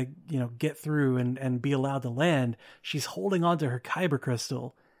to try to get through and be allowed to land, she's holding onto her kyber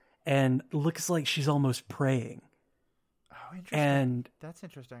crystal and looks like she's almost praying. Oh, interesting. And that's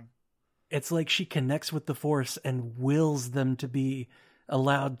interesting. It's like she connects with the Force and wills them to be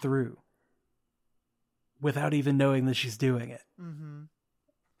allowed through without even knowing that she's doing it. Mm-hmm.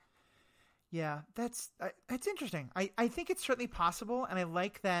 Yeah, that's interesting. I think it's certainly possible, and I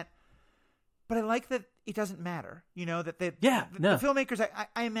like that. But I like that it doesn't matter, that the filmmakers,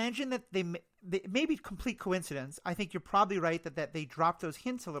 I imagine that they may be complete coincidence. I think you're probably right that they drop those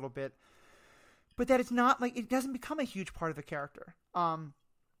hints a little bit, but that it's not like, it doesn't become a huge part of the character. And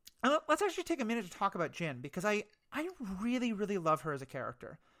let's actually take a minute to talk about Jyn, because I really, really love her as a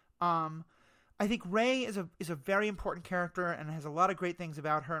character. I think Rey is a very important character and has a lot of great things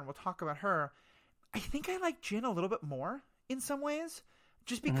about her, and we'll talk about her. I think I like Jyn a little bit more in some ways.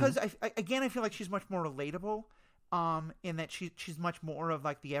 Just because, I feel like she's much more relatable, in that she's much more of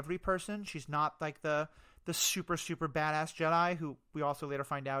like the every person. She's not like the super, super badass Jedi who we also later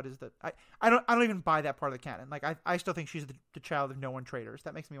find out is that I don't even buy that part of the canon. Like I still think she's the child of no one traitors.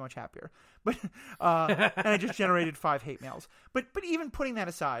 That makes me much happier. But and I just generated 5 hate mails. But even putting that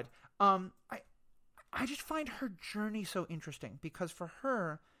aside, I just find her journey so interesting, because for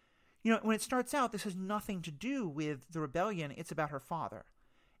her, when it starts out, this has nothing to do with the rebellion. It's about her father.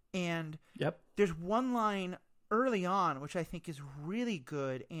 And there's one line early on, which I think is really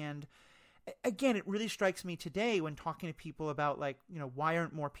good. And again, it really strikes me today when talking to people about, like, why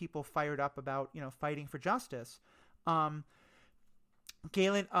aren't more people fired up about, fighting for justice? Cassian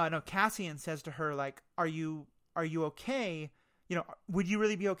says to her, like, are you okay? Would you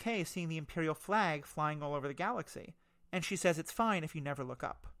really be okay seeing the Imperial flag flying all over the galaxy? And she says, it's fine if you never look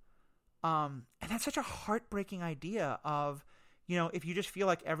up. And that's such a heartbreaking idea of, if you just feel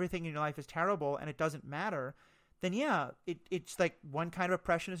like everything in your life is terrible and it doesn't matter, then it's like one kind of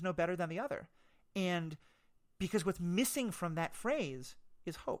oppression is no better than the other. And because what's missing from that phrase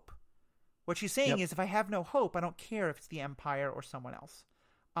is hope. What she's saying is, if I have no hope, I don't care if it's the Empire or someone else.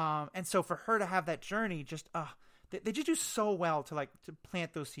 And so for her to have that journey, just, they just do so well to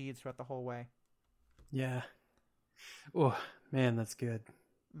plant those seeds throughout the whole way. Yeah. Oh man, that's good.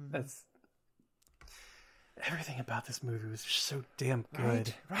 Mm-hmm. That's everything about this movie was just so damn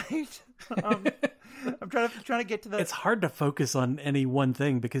good. Right. I'm trying to get to the. It's hard to focus on any one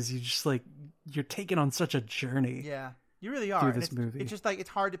thing because you're taken on such a journey. Yeah, you really are. Through this movie, it's just like it's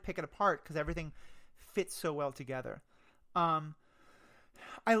hard to pick it apart because everything fits so well together.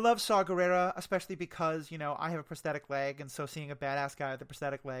 I love Saw Gerrera, especially because, I have a prosthetic leg, and so seeing a badass guy with a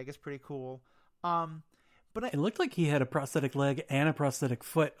prosthetic leg is pretty cool. But It looked like he had a prosthetic leg and a prosthetic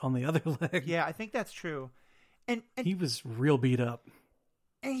foot on the other leg. yeah, I think that's true. And He was real beat up.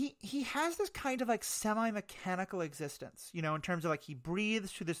 and he has this kind of like semi-mechanical existence, in terms of like he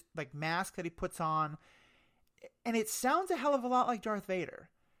breathes through this like mask that he puts on, and it sounds a hell of a lot like Darth Vader.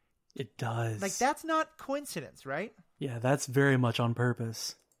 It does. Like, that's not coincidence, right? Yeah, that's very much on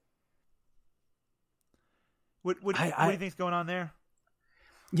purpose. What do you think's going on there?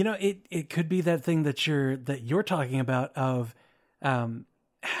 It could be that thing that you're talking about of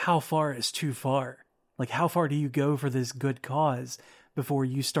how far is too far. Like, how far do you go for this good cause before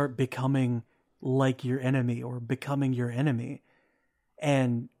you start becoming like your enemy or becoming your enemy?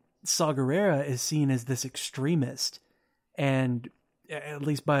 And Saw Gerrera is seen as this extremist, and at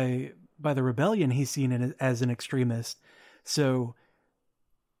least by the rebellion, he's seen as an extremist. So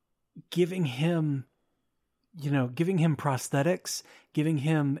giving him prosthetics, giving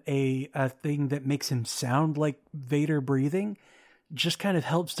him a thing that makes him sound like Vader breathing, just kind of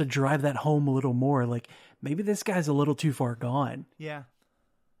helps to drive that home a little more. Like, maybe this guy's a little too far gone. Yeah.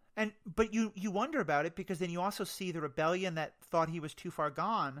 But you wonder about it, because then you also see the rebellion that thought he was too far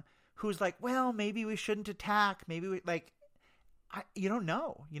gone, who's like, well, maybe we shouldn't attack. Maybe we you don't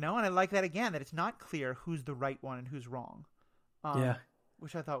know, and I like that again, that it's not clear who's the right one and who's wrong. Yeah.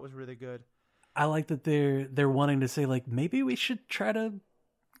 Which I thought was really good. I like that they're wanting to say, like, maybe we should try to,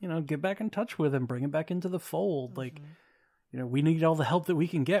 get back in touch with him, bring him back into the fold. Like, we need all the help that we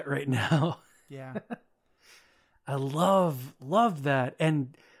can get right now. Yeah. I love that.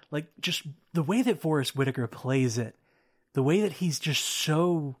 And like, just the way that Forrest Whitaker plays it, the way that he's just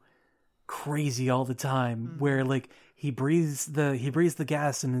so crazy all the time, where like he breathes the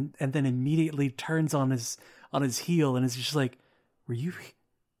gas and then immediately turns on his heel and is just like,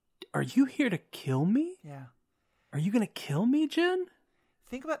 are you here to kill me? Yeah. Are you going to kill me, Jen?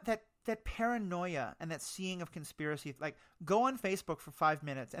 Think about that paranoia and that seeing of conspiracy. Like, go on Facebook for 5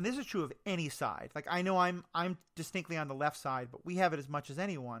 minutes, and this is true of any side. Like, I know I'm distinctly on the left side, but we have it as much as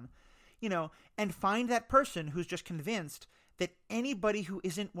anyone, and find that person who's just convinced that anybody who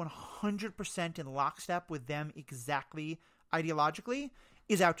isn't 100% in lockstep with them exactly ideologically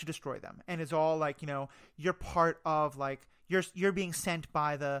is out to destroy them, and is all like, you're part of, like, you're being sent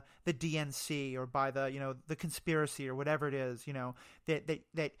by the DNC or by the the conspiracy or whatever it is,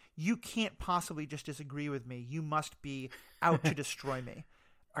 that you can't possibly just disagree with me. You must be out to destroy me.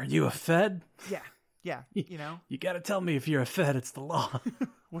 Are you a Fed? Yeah. You got to tell me if you're a Fed. It's the law.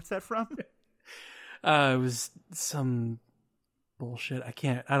 What's that from? It was some bullshit.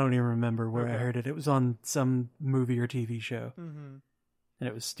 I don't even remember where I heard it. It was on some movie or TV show, and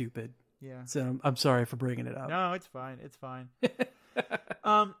it was stupid. Yeah. So I'm sorry for bringing it up. No, it's fine. It's fine.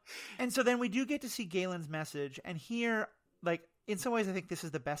 And so then we do get to see Galen's message, and here, like, in some ways, I think this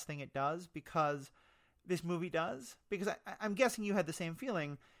is the best thing it does, because this movie does. Because I'm guessing you had the same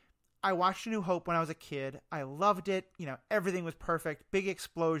feeling. I watched A New Hope when I was a kid. I loved it. Everything was perfect. Big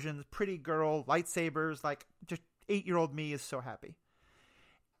explosions, pretty girl, lightsabers. Like, just 8-year-old me is so happy.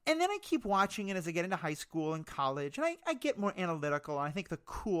 And then I keep watching it as I get into high school and college, and I get more analytical, and I think the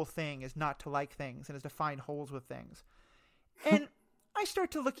cool thing is not to like things and is to find holes with things. And I start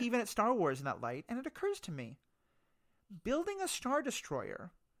to look even at Star Wars in that light, and it occurs to me, building a Star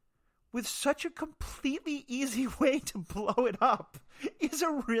Destroyer with such a completely easy way to blow it up is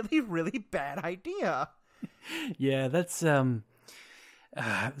a really, really bad idea. Yeah, that's that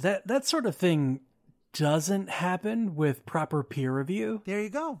sort of thing doesn't happen with proper peer review. There you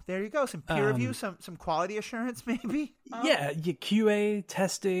go. Some peer review, some quality assurance, maybe. Yeah, QA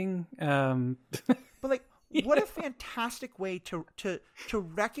testing. But like, what a fantastic way to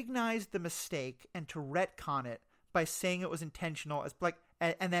recognize the mistake and to retcon it by saying it was intentional, as like,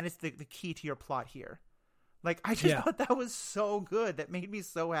 and then it's the key to your plot here. Like, I just thought that was so good. That made me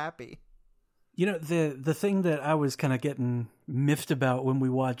so happy. The thing that I was kind of getting miffed about when we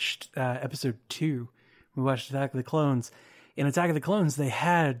watched episode 2, we watched Attack of the Clones. In Attack of the Clones, they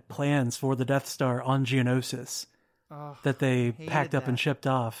had plans for the Death Star on Geonosis that they packed up and shipped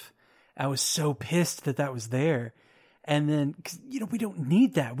off. I was so pissed that was there. And then, 'cause, we don't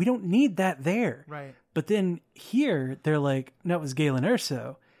need that. We don't need that there. Right. But then here, they're like, no, it was Galen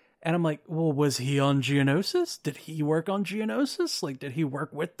Erso. And I'm like, well, was he on Geonosis? Did he work on Geonosis? Like, did he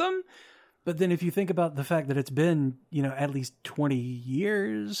work with them? But then if you think about the fact that it's been, at least 20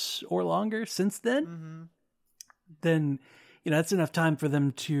 years or longer since then, then, that's enough time for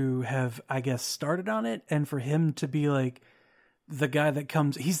them to have, I guess, started on it, and for him to be like, the guy that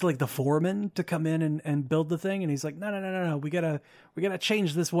comes, he's like the foreman to come in and build the thing, and he's like, no, we gotta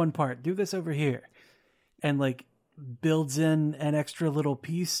change this one part, do this over here, and like builds in an extra little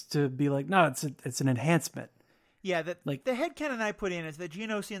piece to be like, no, it's an enhancement. Yeah, the headcanon I put in is that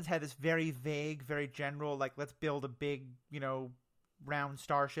Geonosians had this very vague, very general, like, let's build a big, round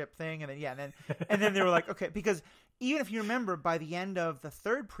starship thing, and then they were like, okay, because even if you remember, by the end of the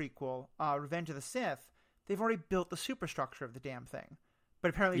third prequel, Revenge of the Sith, they've already built the superstructure of the damn thing. But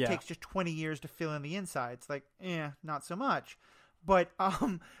apparently it takes just 20 years to fill in the insides. Like, not so much. But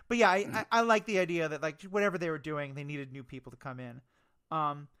yeah, I like the idea that, like, whatever they were doing, they needed new people to come in.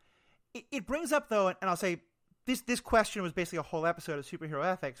 It brings up, though, and I'll say, this question was basically a whole episode of superhero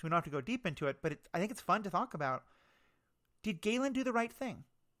ethics. We don't have to go deep into it, but I think it's fun to talk about. Did Galen do the right thing?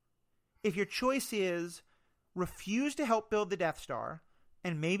 If your choice is refuse to help build the Death Star,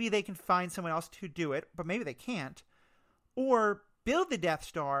 and maybe they can find someone else to do it, but maybe they can't, or build the Death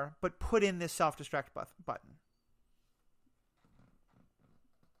Star, but put in this self-destruct button.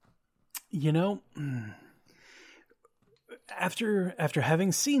 After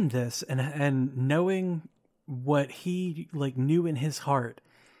having seen this and knowing what he like knew in his heart,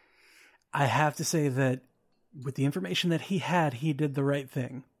 I have to say that with the information that he had, he did the right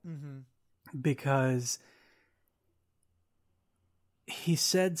thing. Mm-hmm. Because he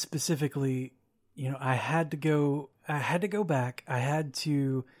said specifically, I had to go back. I had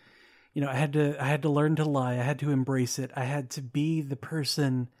to learn to lie. I had to embrace it. I had to be the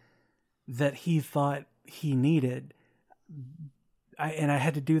person that he thought he needed. I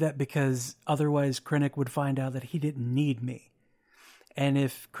had to do that because otherwise Krennic would find out that he didn't need me. And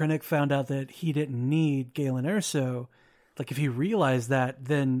if Krennic found out that he didn't need Galen Erso, like if he realized that,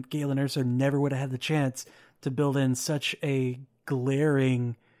 then Galen Erso never would have had the chance to build in such a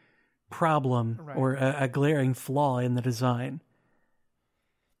glaring problem or a glaring flaw in the design.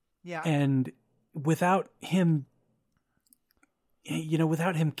 Yeah. And without him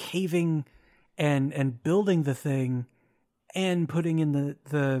caving and building the thing and putting in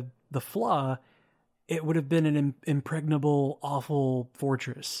the flaw, it would have been an impregnable, awful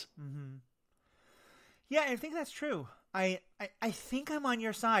fortress. Mm-hmm. Yeah, I think that's true. I think I'm on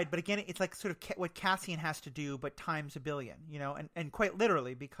your side, but again, it's like sort of what Cassian has to do, but times a billion, and quite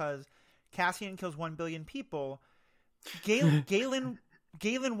literally, because Cassian kills 1 billion people. Galen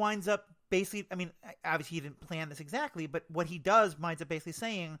winds up basically, I mean, obviously he didn't plan this exactly, but what he does winds up basically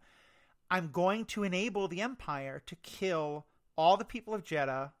saying, I'm going to enable the Empire to kill all the people of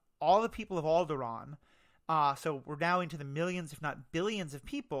Jeddah, all the people of Alderaan. So we're now into the millions, if not billions of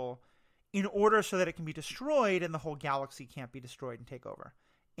people, in order so that it can be destroyed and the whole galaxy can't be destroyed and take over.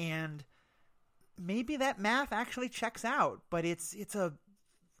 And maybe that math actually checks out, but it's a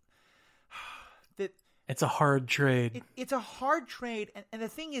hard trade. It's a hard trade. And the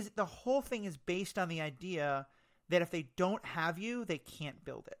thing is, the whole thing is based on the idea that if they don't have you, they can't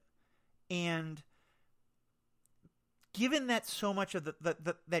build it. And given that so much of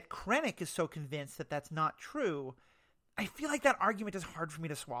that Krennic is so convinced that that's not true, I feel like that argument is hard for me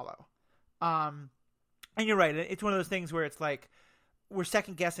to swallow. And you're right. It's one of those things where it's like we're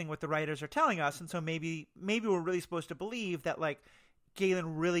second guessing what the writers are telling us, and so maybe we're really supposed to believe that like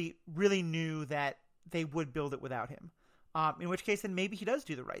Galen really, really knew that they would build it without him. In which case, then maybe he does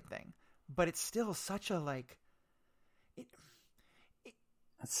do the right thing. But it's still such a like.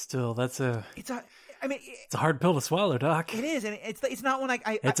 It's a hard pill to swallow, Doc. It is, and it's not one like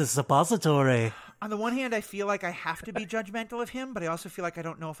it's a suppository. On the one hand, I feel like I have to be judgmental of him, but I also feel like I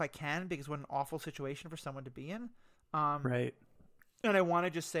don't know if I can because what an awful situation for someone to be in. Right. And I want to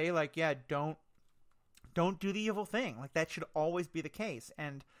just say, like, yeah, don't do the evil thing. Like that should always be the case.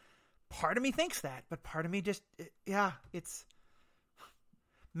 And part of me thinks that, but part of me just, it's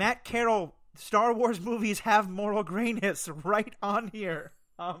Matt Carroll. Star Wars movies have moral grayness right on here.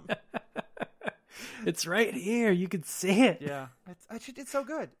 It's right here. You can see it. Yeah, it's so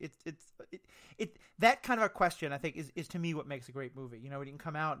good. It that kind of a question I think is to me what makes a great movie. When you can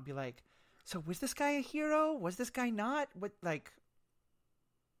come out and be like, so was this guy a hero? Was this guy not? What like?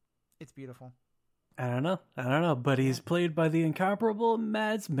 It's beautiful. I don't know, but he's played by the incomparable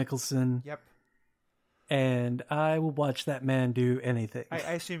Mads Mikkelsen. Yep. And I will watch that man do anything. I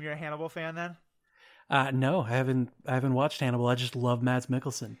assume you're a Hannibal fan then? No, I haven't watched Hannibal. I just love Mads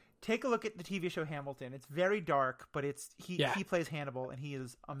Mikkelsen. Take a look at the TV show Hamilton. It's very dark, but he plays Hannibal, and he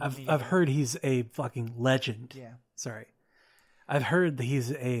is amazing. I've heard he's a fucking legend. Yeah. Sorry. I've heard that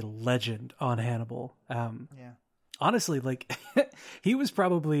he's a legend on Hannibal. Yeah. Honestly, like, he was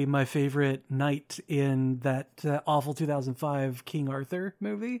probably my favorite knight in that awful 2005 King Arthur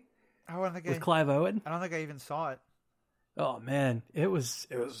movie. With Clive Owen. I don't think I even saw it. Oh man, it was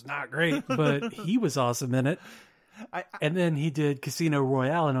not great, but he was awesome in it. And then he did Casino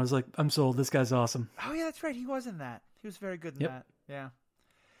Royale, and I was like, I'm sold. This guy's awesome. Oh yeah, that's right. He was in that. He was very good in that. Yeah.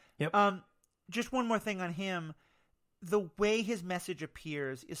 Yep. Just one more thing on him. The way his message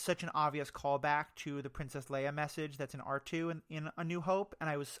appears is such an obvious callback to the Princess Leia message that's in R2 in A New Hope, and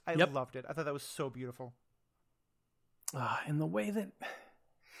I loved it. I thought that was so beautiful. And the way that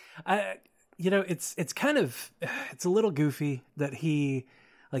it's kind of, it's a little goofy that he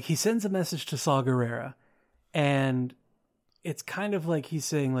sends a message to Saw Gerrera, and it's kind of like he's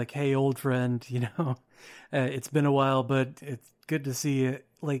saying like, hey, old friend, it's been a while, but it's good to see you.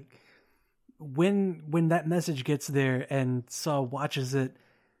 Like when that message gets there and Saw watches it,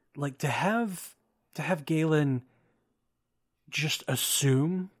 like to have Galen just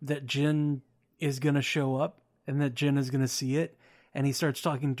assume that Jyn is going to show up and that Jyn is going to see it, and he starts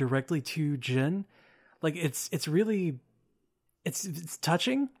talking directly to Jyn. Like it's really, it's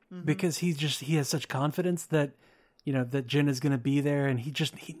touching because he has such confidence that, that Jyn is going to be there, and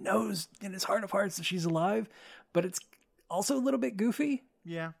he knows in his heart of hearts that she's alive, but it's also a little bit goofy.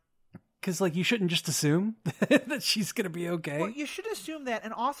 Yeah. Because, like, you shouldn't just assume that she's going to be okay. Well, you should assume that,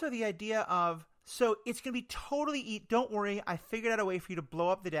 and also the idea of, so it's going to be totally, don't worry, I figured out a way for you to blow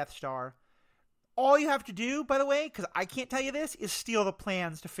up the Death Star. All you have to do, by the way, because I can't tell you this, is steal the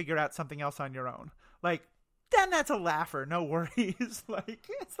plans to figure out something else on your own. Like, then that's a laugher, no worries. Like,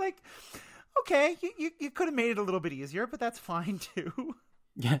 it's like, okay, you could have made it a little bit easier, but that's fine, too.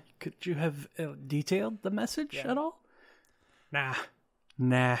 Yeah, could you have detailed the message at all? Nah.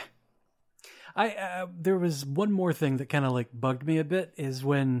 There was one more thing that kind of like bugged me a bit, is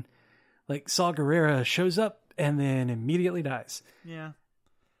when like Saw Gerrera shows up and then immediately dies. Yeah.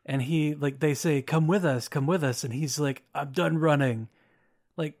 And he, like, they say, come with us. And he's like, I'm done running.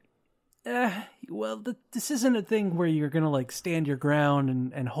 Like, this isn't a thing where you're going to like stand your ground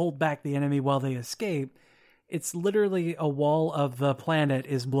and hold back the enemy while they escape. It's literally a wall of the planet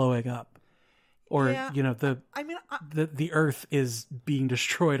is blowing up. Or, the earth is being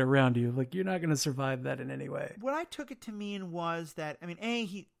destroyed around you. Like, you're not going to survive that in any way. What I took it to mean was that, I mean,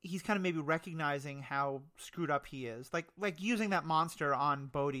 he's kind of maybe recognizing how screwed up he is. Like using that monster on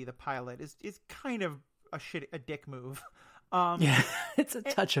Bodhi, the pilot, is kind of a dick move. Yeah, it's a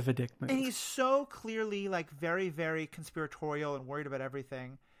touch of a dick move. And he's so clearly, like, very, very conspiratorial and worried about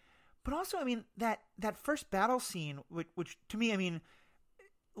everything. But also, I mean, that first battle scene, which to me, I mean,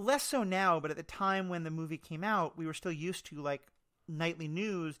 less so now, but at the time when the movie came out, we were still used to like nightly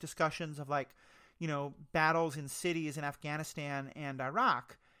news discussions of like, battles in cities in Afghanistan and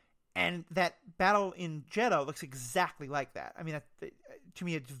Iraq. And that battle in Jeddah looks exactly like that. I mean, to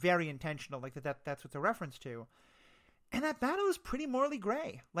me, it's very intentional, like that's what the reference to. And that battle is pretty morally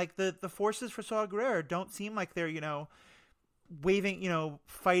gray. Like the forces for Saw Gerrera don't seem like they're,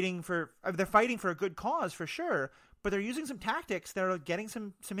 fighting for a good cause for sure. But they're using some tactics that are getting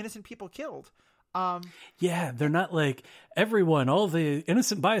some innocent people killed. Yeah, they're not like, everyone, all the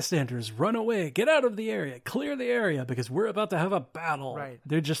innocent bystanders, run away, get out of the area, clear the area, because we're about to have a battle. Right.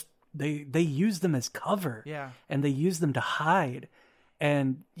 They're just, they use them as cover. Yeah. And they use them to hide.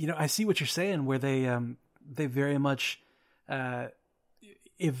 And, I see what you're saying, where they very much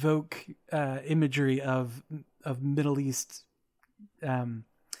evoke imagery of Middle East,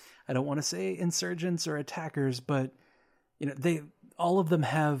 I don't want to say insurgents or attackers, but all of them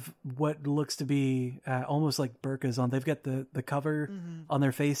have what looks to be almost like burqas on. They've got the cover on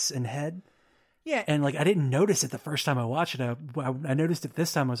their face and head. Yeah. And like, I didn't notice it the first time I watched it. I noticed it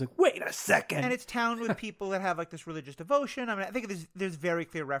this time. I was like, wait a second. And it's town with people that have like this religious devotion. I mean, I think there's very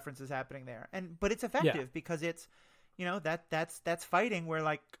clear references happening there, but it's effective because it's, that's fighting where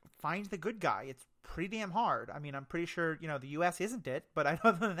like find the good guy. It's pretty damn hard. I mean, I'm pretty sure, the U.S. isn't it, but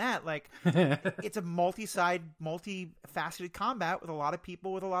other than that, like, it's a multi-side, multi-faceted combat with a lot of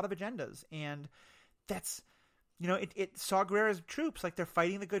people with a lot of agendas. And that's, it Saw Gerrera's troops, like, they're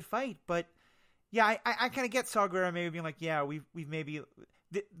fighting the good fight. But, yeah, I kind of get Saw Gerrera maybe being like, yeah, we've maybe,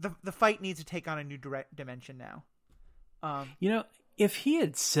 the fight needs to take on a new dimension now. If he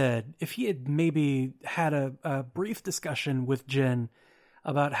had maybe had a brief discussion with Jyn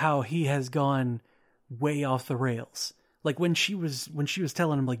about how he has gone way off the rails. Like when she was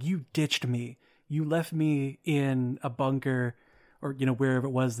telling him, like, you ditched me, you left me in a bunker, or, wherever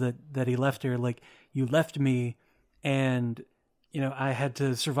it was that he left her, like, you left me and, I had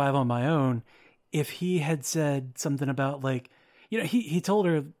to survive on my own. If he had said something about like, he told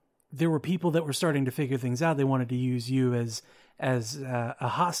her there were people that were starting to figure things out. They wanted to use you as a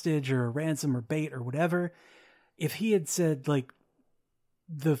hostage or a ransom or bait or whatever. If he had said like,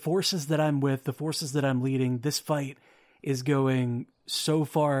 the forces that I'm with, the forces that I'm leading, this fight is going so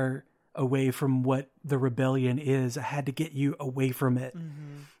far away from what the rebellion is. I had to get you away from it.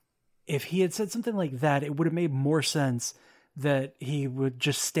 Mm-hmm. If he had said something like that, it would have made more sense that he would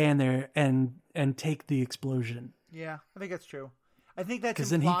just stand there and take the explosion. Yeah, I think that's true. I think that's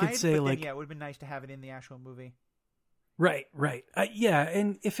 'Cause implied, then he could say, but like- then, yeah, it would have been nice to have it in the actual movie. Right. Yeah,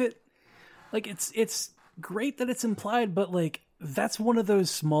 and if it, like, it's great that it's implied, but like that's one of those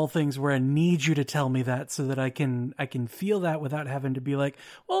small things where I need you to tell me that so that I can feel that without having to be like,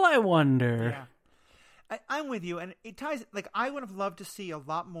 well, I wonder. Yeah. I'm with you, and it ties. Like, I would have loved to see a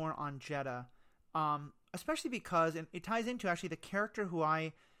lot more on Jedha, especially because, and it ties into actually the character who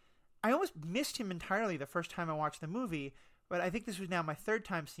I almost missed him entirely the first time I watched the movie, but I think this was now my third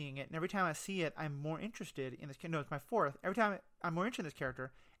time seeing it, and every time I see it, I'm more interested in this. No, it's my fourth. Every time I'm more interested in this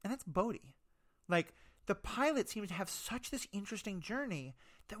character, and that's Bodhi. Like, the pilot seems to have such this interesting journey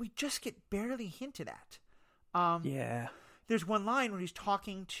that we just get barely hinted at. Yeah. There's one line where he's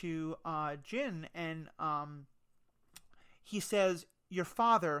talking to Jin, and he says, "Your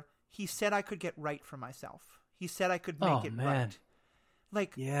father, he said I could get right for myself. He said I could make it right."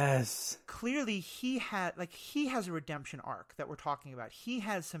 Like, yes, clearly he has a redemption arc that we're talking about. He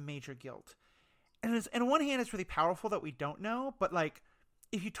has some major guilt, and on one hand, it's really powerful that we don't know. But like,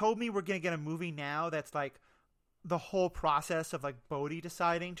 if you told me we're gonna get a movie now that's like the whole process of like Bodhi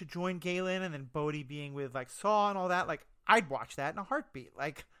deciding to join Galen and then Bodhi being with like Saw and all that, like, I'd watch that in a heartbeat.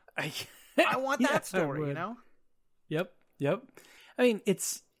 Like, I want that story, you know? Yep. I mean,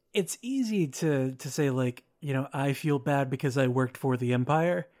 it's easy to say, like, you know, I feel bad because I worked for the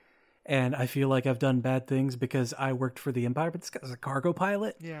Empire, and I feel like I've done bad things because I worked for the Empire. But this guy's a cargo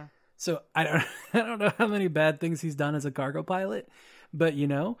pilot, Yeah. So I don't know how many bad things he's done as a cargo pilot, but you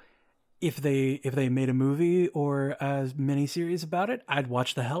know, if they made a movie or a miniseries about it, I'd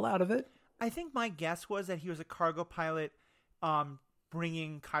watch the hell out of it. I think my guess was that he was a cargo pilot,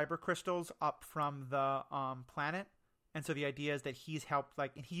 bringing kyber crystals up from the planet, and so the idea is that he's helped,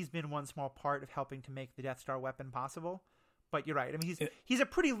 like, and he's been one small part of helping to make the Death Star weapon possible. But you're right. I mean, he's a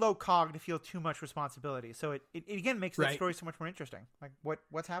pretty low cog to feel too much responsibility. So it again makes that story so much more interesting. Like,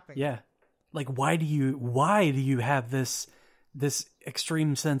 what's happening? Yeah, like why do you have this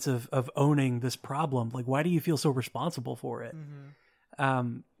extreme sense of owning this problem? Like, why do you feel so responsible for it?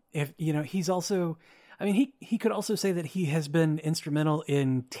 Mm-hmm. If you know, he's also, I mean, he could also say that he has been instrumental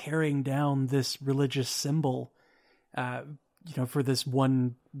in tearing down this religious symbol, you know, for this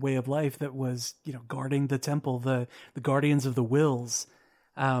one way of life that was, you know, guarding the temple, the Guardians of the Wills,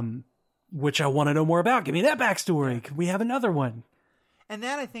 which I want to know more about. Give me that backstory. Can we have another one? And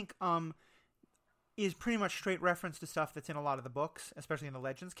that, I think, is pretty much straight reference to stuff that's in a lot of the books, especially in the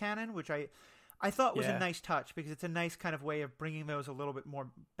Legends canon, which I thought was a nice touch, because it's a nice kind of way of bringing those a little bit more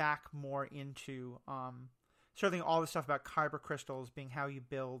back more into certainly all the stuff about kyber crystals being how you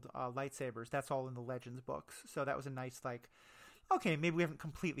build lightsabers. That's all in the Legends books. So that was a nice, like, okay, maybe we haven't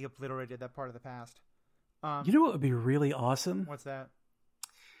completely obliterated that part of the past. You know what would be really awesome? What's that?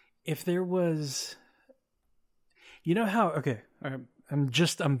 If there was, you know how, okay,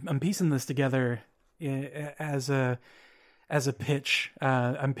 I'm piecing this together as a pitch.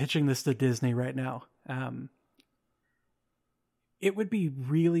 I'm pitching this to Disney right now. It would be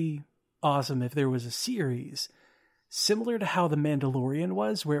really awesome if there was a series similar to how The Mandalorian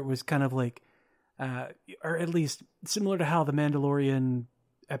was, where it was kind of like, or at least similar to how The Mandalorian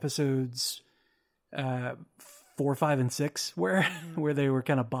episodes 4, 5, and 6 were, where they were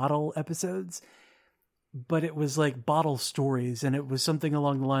kind of bottle episodes, but it was like bottle stories, and it was something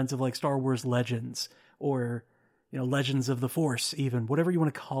along the lines of like Star Wars Legends, or, you know, Legends of the Force, even, whatever you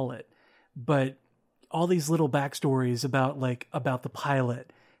want to call it. But all these little backstories about the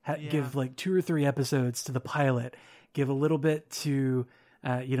pilot, give like 2 or 3 episodes to the pilot, give a little bit to,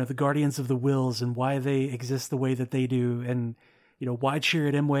 you know, the Guardians of the Wills and why they exist the way that they do, and, you know, why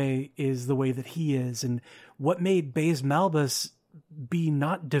Chirrut Imwe is the way that he is, and what made Baze Malbus be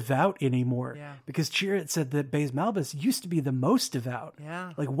not devout anymore. Yeah. Because Chirrut said that Baze Malbus used to be the most devout.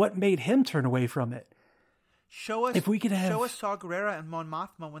 Yeah. Like, what made him turn away from it? Show us Saw Gerrera and Mon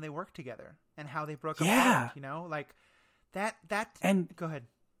Mothma when they worked together and how they broke apart, you know? Like, that and go ahead.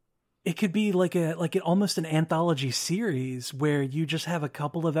 It could be like almost an anthology series where you just have a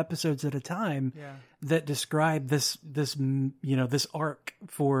couple of episodes at a time that describe this you know, this arc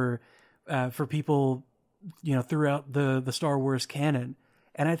for people, you know, throughout the Star Wars canon.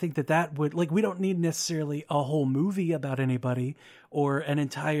 And I think that would, like, we don't need necessarily a whole movie about anybody or an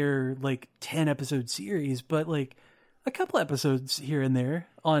entire like 10 episode series, but like a couple episodes here and there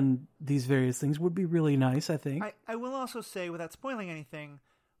on these various things would be really nice, I think. I will also say, without spoiling anything,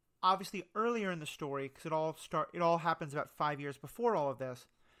 obviously earlier in the story because it all happens about 5 years before all of this.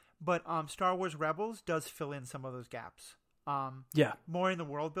 But Star Wars Rebels does fill in some of those gaps. More in the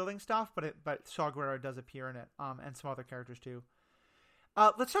world building stuff, but Saw Gerrera does appear in it, and some other characters too.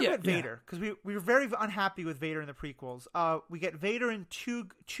 Let's talk about Vader, because we were very unhappy with Vader in the prequels. We get Vader in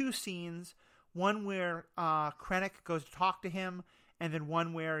two scenes, one where Krennic goes to talk to him, and then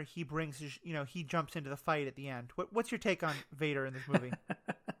one where he brings he jumps into the fight at the end. What's your take on Vader in this movie?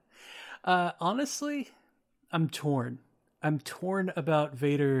 Honestly, I'm torn. I'm torn about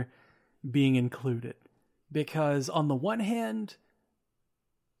Vader being included, because on the one hand,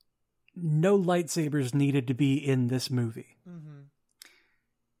 no lightsabers needed to be in this movie. Mm-hmm.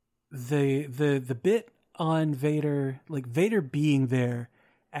 The bit on Vader, like Vader being there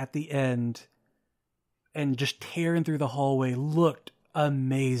at the end and just tearing through the hallway, looked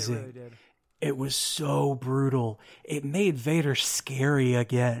amazing. It really did. It was so brutal. It made Vader scary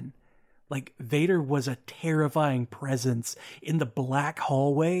again. Like, Vader was a terrifying presence in the black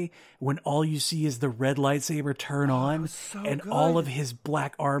hallway when all you see is the red lightsaber turn on and good. all of his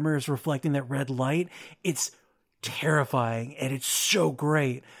black armor is reflecting that red light. It's terrifying and it's so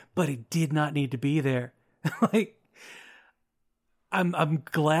great, but it did not need to be there. Like, I'm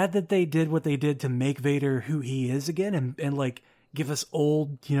glad that they did what they did to make Vader who he is again and like give us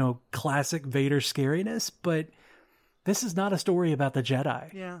old, classic Vader scariness, but this is not a story about the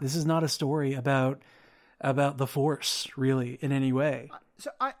Jedi. Yeah. This is not a story about the Force, really, in any way.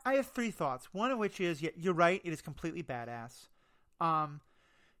 So I have three thoughts. One of which is, you're right, it is completely badass.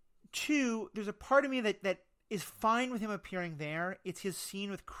 Two, there's a part of me that is fine with him appearing there. It's his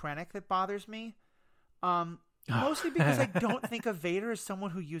scene with Krennic that bothers me. Mostly because I don't think of Vader as someone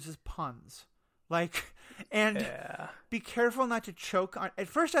who uses puns. Be careful not to choke on. At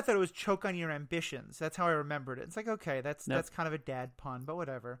first, I thought it was choke on your ambitions. That's how I remembered it. It's like, okay, that's kind of a dad pun, but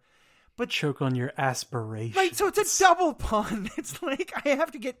whatever. But choke on your aspirations. Right, so it's a double pun. It's like I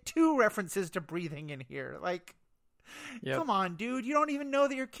have to get two references to breathing in here. Like, come on, dude. You don't even know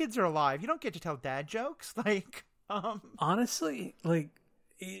that your kids are alive. You don't get to tell dad jokes. Honestly, like,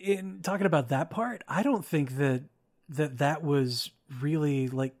 in talking about that part, I don't think that was really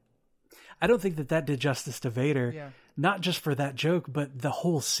like. I don't think that did justice to Vader. Yeah. Not just for that joke, but the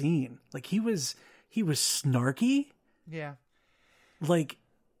whole scene. Like, he was snarky. Yeah. Like,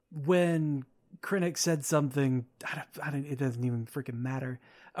 when Krennic said something, it doesn't even freaking matter.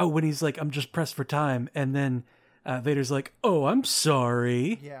 Oh, when he's like, I'm just pressed for time. And then Vader's like, oh, I'm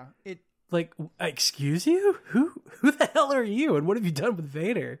sorry. Yeah. Like, excuse you? Who the hell are you? And what have you done with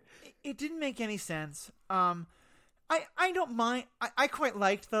Vader? It didn't make any sense. I don't mind. I quite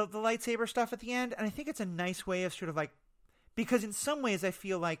liked the lightsaber stuff at the end, and I think it's a nice way of sort of like, because in some ways I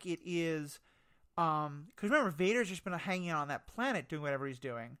feel like it is, because remember, Vader's just been hanging out on that planet doing whatever he's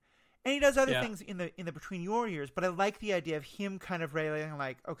doing, and he does other things in the Between Your Years. But I like the idea of him kind of realizing,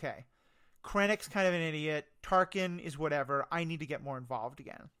 like, okay, Krennic's kind of an idiot, Tarkin is whatever, I need to get more involved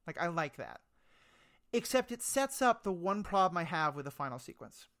again. Like, I like that. Except it sets up the one problem I have with the final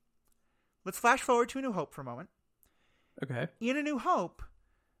sequence. Let's flash forward to A New Hope for a moment. Okay. In A New Hope,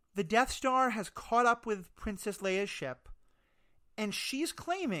 the Death Star has caught up with Princess Leia's ship, and she's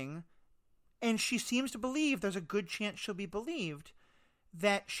claiming, and she seems to believe, there's a good chance she'll be believed,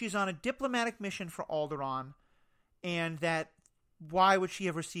 that she's on a diplomatic mission for Alderaan, and that why would she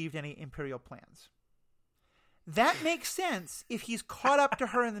have received any Imperial plans? That makes sense if he's caught up to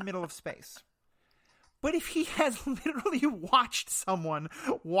her in the middle of space. But if he has literally watched someone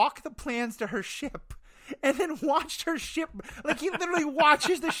walk the plans to her ship and then watched her ship, like he literally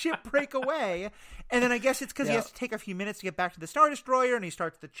watches the ship break away, and then I guess it's because he has to take a few minutes to get back to the Star Destroyer, and he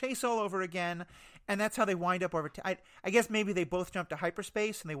starts the chase all over again, and that's how they wind up over. I guess maybe they both jump to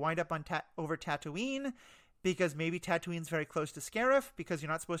hyperspace and they wind up on over Tatooine, because maybe Tatooine's very close to Scarif, because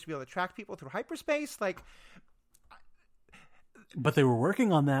you're not supposed to be able to track people through hyperspace, like. But they were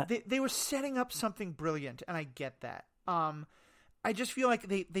working on that. They were setting up something brilliant, and I get that. I just feel like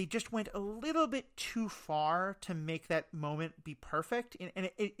they just went a little bit too far to make that moment be perfect, and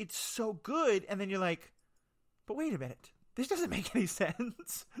it's so good, and then you're like, but wait a minute, this doesn't make any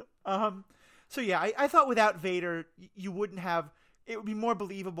sense. So yeah, I thought without Vader, you wouldn't have. It would be more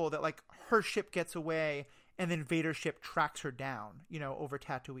believable that like her ship gets away, and then Vader's ship tracks her down, over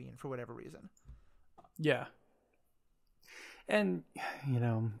Tatooine for whatever reason. Yeah. And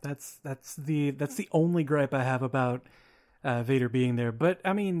that's the only gripe I have about Vader being there. But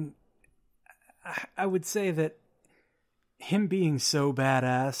I mean, I would say that him being so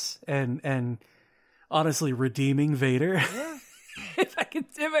badass and honestly redeeming Vader, if I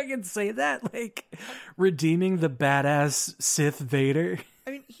can say that, like redeeming the badass Sith Vader.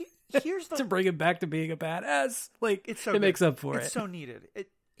 I mean, here's the to bring him back to being a badass. Like, it's so it makes up for it. It's so needed.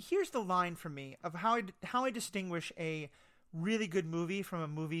 Here's the line for me of how I distinguish a really good movie from a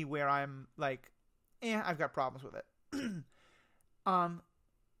movie where I'm like, I've got problems with it.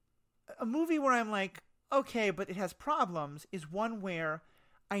 A movie where I'm like, okay, but it has problems is one where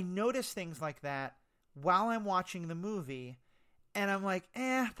I notice things like that while I'm watching the movie, and I'm like,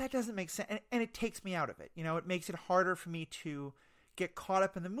 that doesn't make sense, and it takes me out of it. You know, it makes it harder for me to get caught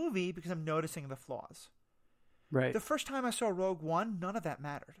up in the movie because I'm noticing the flaws. Right. The first time I saw Rogue One, none of that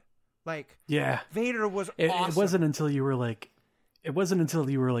mattered. Like, yeah, Vader was awesome. It wasn't until you were like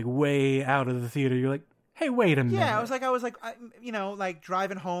way out of the theater. You're like, hey, wait a minute. Yeah, I was like, like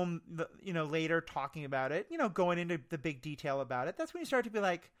driving home, later talking about it, going into the big detail about it. That's when you start to be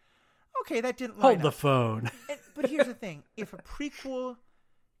like, okay, that didn't line hold up. the phone. But here's the thing: if a prequel,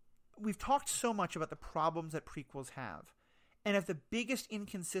 we've talked so much about the problems that prequels have, and if the biggest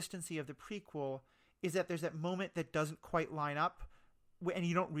inconsistency of the prequel is that there's that moment that doesn't quite line up, and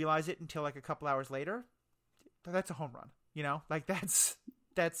you don't realize it until like a couple hours later, that's a home run. Like that's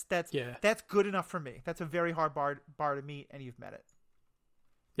good enough for me. That's a very hard bar to meet, and you've met it.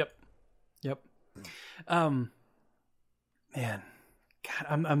 Yep. Man, God,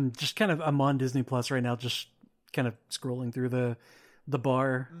 I'm just I'm on Disney Plus right now, just kind of scrolling through the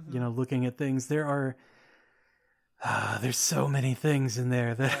bar, looking at things. There are there's so many things in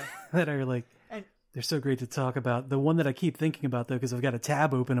there that are like, they're so great to talk about. The one that I keep thinking about, though, because I've got a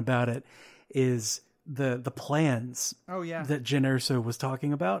tab open about it, is the plans that Jyn Erso was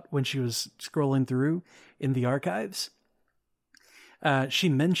talking about when she was scrolling through in the archives. She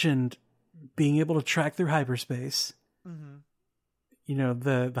mentioned being able to track through hyperspace. Mm-hmm.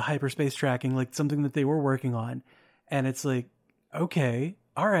 The hyperspace tracking, like something that they were working on. And it's like, okay,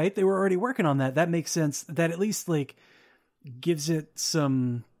 all right, they were already working on that. That makes sense. That at least like gives it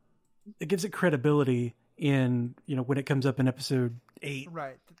credibility in, when it comes up in episode 8.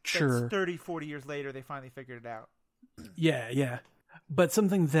 Right. Sure. That's 30, 40 years later, they finally figured it out. Yeah. But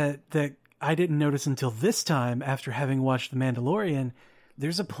something that I didn't notice until this time after having watched The Mandalorian,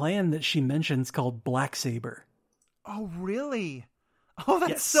 there's a plan that she mentions called Black Saber. Oh, really? Oh,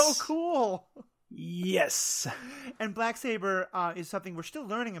 that's so cool. Yes. And Black Saber is something we're still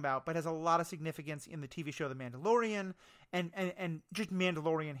learning about, but has a lot of significance in the TV show The Mandalorian and just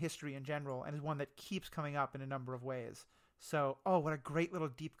Mandalorian history in general, and is one that keeps coming up in a number of ways. So, what a great little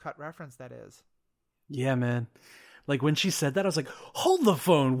deep cut reference that is. Yeah, man. Like when she said that, I was like, hold the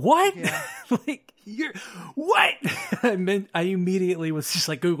phone. What? Yeah. Like, what? I immediately was just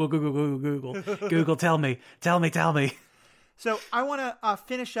like, Google. Google, tell me. So I want to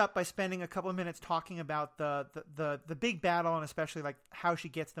finish up by spending a couple of minutes talking about the big battle, and especially like how she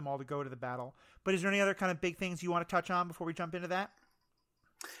gets them all to go to the battle. But is there any other kind of big things you want to touch on before we jump into that?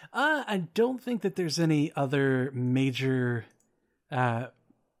 I don't think that there's any other major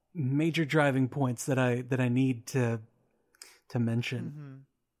driving points that I need to mention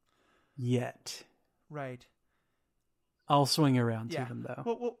yet. Right. I'll swing around to them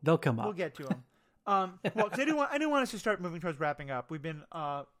though. They'll come up. We'll get to them. Because I do want us to start moving towards wrapping up. We've been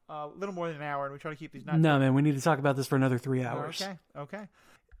a little more than an hour, and we try to keep these. No, man, we need to talk about this for another 3 hours. Okay.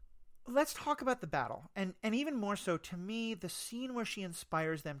 Let's talk about the battle, and even more so to me, the scene where she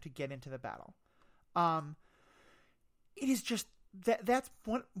inspires them to get into the battle. It is just that's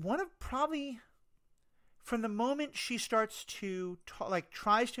one of probably from the moment she starts to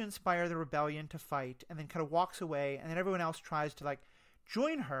tries to inspire the rebellion to fight, and then kind of walks away, and then everyone else tries to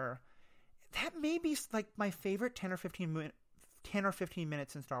join her. That may be like my favorite 10 or 15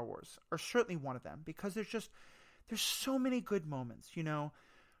 minutes in Star Wars, or certainly one of them, because there's so many good moments.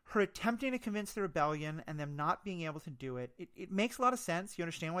 Her attempting to convince the rebellion and them not being able to do it. It makes a lot of sense. You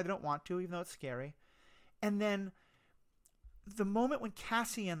understand why they don't want to, even though it's scary. And then the moment when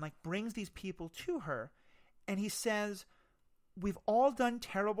Cassian brings these people to her, and he says, "We've all done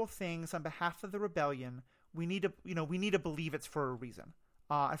terrible things on behalf of the rebellion. We need to believe it's for a reason."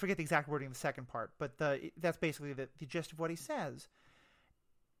 I forget the exact wording in the second part, but that's basically the gist of what he says.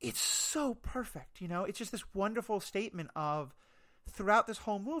 It's so perfect, It's just this wonderful statement of, throughout this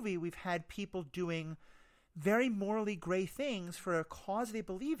whole movie, we've had people doing very morally gray things for a cause they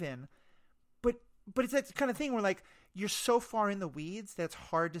believe in, but it's that kind of thing where you're so far in the weeds that it's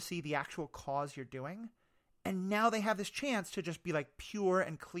hard to see the actual cause you're doing, and now they have this chance to just be pure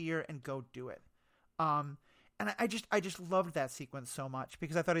and clear and go do it. And I just loved that sequence so much,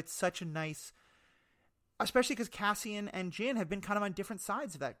 because I thought it's such a nice, especially because Cassian and Jyn have been kind of on different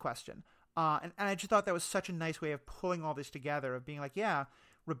sides of that question. And I just thought that was such a nice way of pulling all this together, of being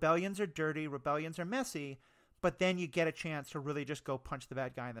rebellions are dirty, rebellions are messy, but then you get a chance to really just go punch the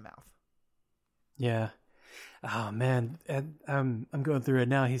bad guy in the mouth. Yeah. Oh man, and I'm going through it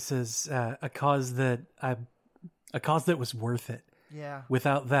now. He says a cause that was worth it. Yeah.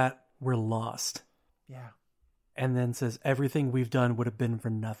 Without that, we're lost. Yeah. And then says everything we've done would have been for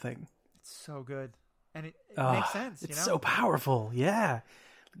nothing. It's so good, and it makes sense. It's so powerful. Yeah,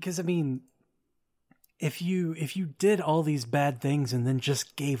 because I mean, if you did all these bad things and then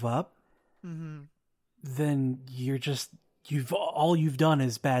just gave up, then all you've done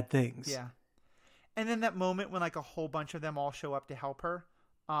is bad things. Yeah. And then that moment when like a whole bunch of them all show up to help her,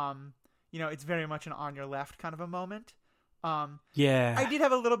 it's very much an on your left kind of a moment. Yeah. I did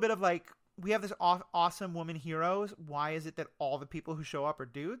have a little bit of like, we have this awesome woman heroes. Why is it that all the people who show up are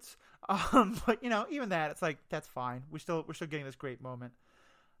dudes? But even that, it's like, that's fine. We're still getting this great moment.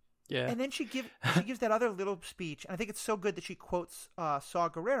 Yeah. And then she gives that other little speech, and I think it's so good that she quotes Saw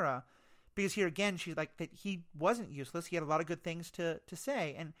Gerrera, because here again she's like that he wasn't useless. He had a lot of good things to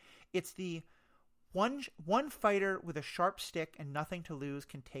say, and it's the one fighter with a sharp stick and nothing to lose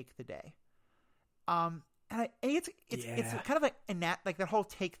can take the day. And it's kind of like that whole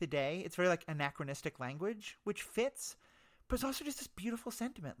take the day. It's very like anachronistic language, which fits, but it's also just this beautiful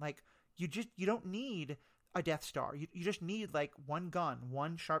sentiment. Like you don't need a Death Star. You just need like one gun,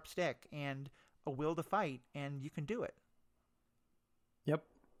 one sharp stick, and a will to fight, and you can do it.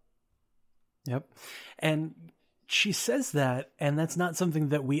 Yep. And she says that, and that's not something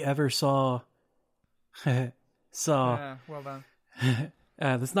that we ever saw. Yeah, well done.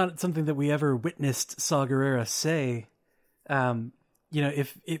 That's not something that we ever witnessed Saw Gerrera say.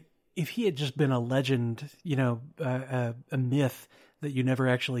 If he had just been a legend, a myth that you never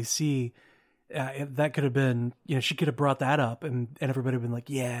actually see, that could have been, she could have brought that up, and everybody would have been like,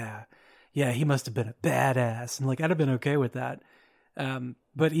 yeah, he must have been a badass, and like I'd have been okay with that.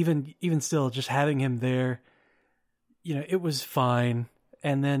 But even still, just having him there, it was fine.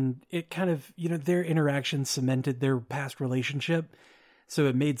 And then it kind of, their interaction cemented their past relationship. So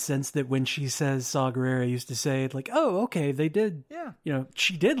it made sense that when she says Saw Gerrera used to say, like, oh, okay, they did. Yeah.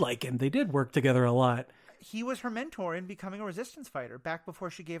 She did like him. They did work together a lot. He was her mentor in becoming a resistance fighter back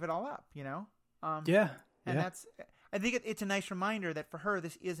before she gave it all up, Yeah. And I think it's a nice reminder that for her,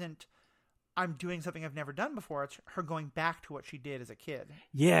 this isn't, I'm doing something I've never done before. It's her going back to what she did as a kid.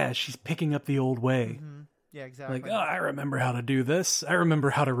 Yeah, she's picking up the old way. Mm-hmm. Yeah, exactly. Like, I remember how to do this. I remember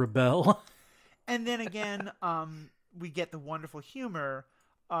how to rebel. And then again, we get the wonderful humor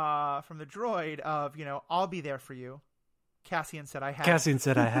from the droid of, I'll be there for you. Cassian said I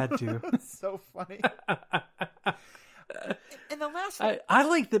had to. So funny. And the last... I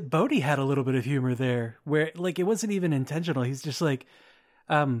like that Bodhi had a little bit of humor there, where like it wasn't even intentional. He's just like,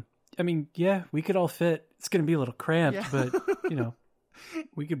 we could all fit. It's going to be a little cramped, but,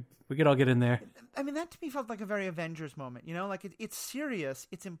 we could all get in there. I mean, that to me felt like a very Avengers moment, like it's serious,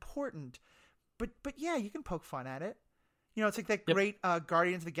 it's important, but yeah, you can poke fun at it. It's like that great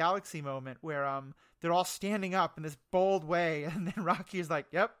Guardians of the Galaxy moment where they're all standing up in this bold way, and then Rocky is like,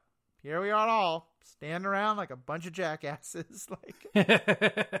 "Yep, here we are all standing around like a bunch of jackasses,"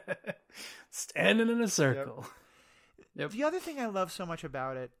 like standing in a circle. Yep. The other thing I love so much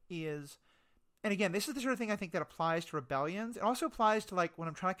about it is, and again, this is the sort of thing I think that applies to rebellions. It also applies to like when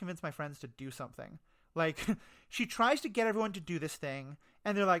I'm trying to convince my friends to do something. Like she tries to get everyone to do this thing,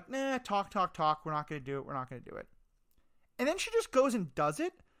 and they're like, "Nah, talk. We're not going to do it. We're not going to do it." And then she just goes and does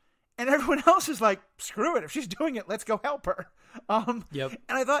it, and everyone else is like, "Screw it! If she's doing it, let's go help her." Yep.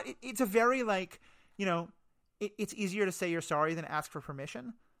 And I thought it's a very like, it's easier to say you're sorry than ask for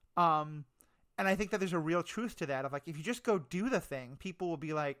permission. And I think that there's a real truth to that. Of like, if you just go do the thing, people will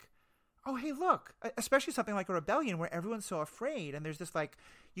be like, "Oh, hey, look!" Especially something like a rebellion where everyone's so afraid, and there's this like,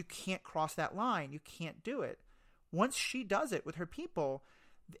 you can't cross that line, you can't do it. Once she does it with her people,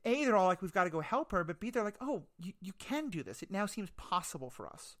 A, they're all like, we've got to go help her, but B, they're like, oh, you can do this. It now seems possible for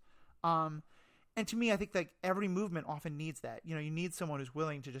us. And to me, I think like every movement often needs that. You need someone who's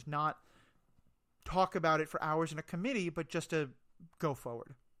willing to just not talk about it for hours in a committee, but just to go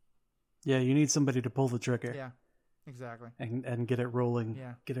forward. Yeah, you need somebody to pull the trigger. Yeah, exactly. And get it rolling.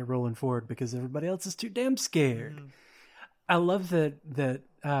 Yeah. Get it rolling forward because everybody else is too damn scared. Mm-hmm. I love that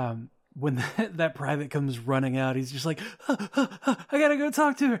when that private comes running out, he's just like, I gotta go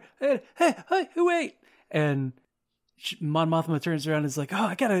talk to her. Hey, wait. And Mon Mothma turns around and is like,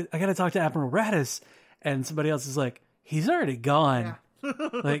 I gotta talk to Admiral Raddus. And somebody else is like, he's already gone. Yeah.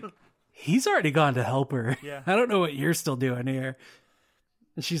 Like, he's already gone to help her. Yeah. I don't know what you're still doing here.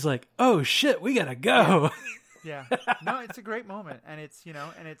 And she's like, oh shit, we gotta go. Yeah. No, it's a great moment. And it's,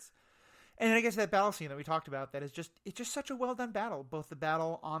 and I guess that battle scene that we talked about, it's just such a well done battle. Both the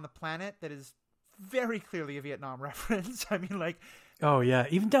battle on the planet that is very clearly a Vietnam reference. I mean, like, Oh yeah,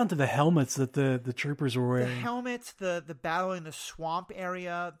 even down to the helmets that the troopers were the wearing. helmets, the battle in the swamp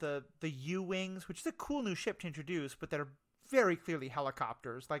area, the U-wings, which is a cool new ship to introduce, but that are very clearly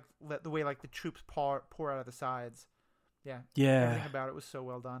helicopters, like the way like the troops pour out of the sides. Yeah, everything about it was so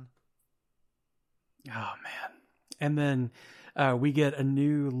well done. Oh man! And then we get a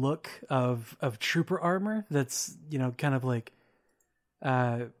new look of trooper armor that's kind of like.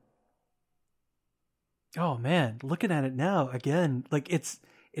 Oh man, looking at it now again, like it's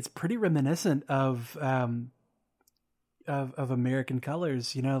pretty reminiscent of American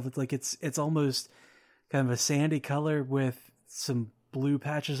colors. Like it's almost kind of a sandy color with some blue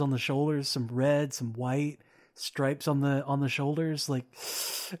patches on the shoulders, some red, some white stripes on the shoulders. Like,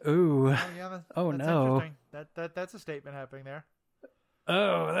 ooh, yeah, that's no, that's a statement happening there.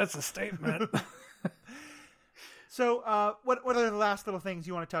 Oh, that's a statement. So, what are the last little things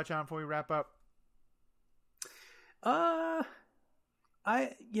you want to touch on before we wrap up? I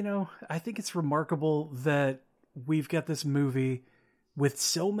think it's remarkable that we've got this movie with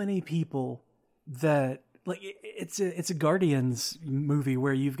so many people that like it's a Guardians movie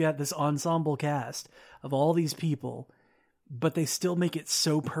where you've got this ensemble cast of all these people, but they still make it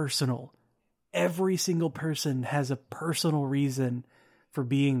so personal. Every single person has a personal reason for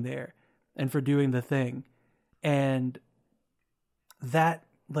being there and for doing the thing. And that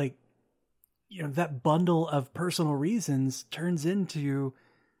that bundle of personal reasons turns into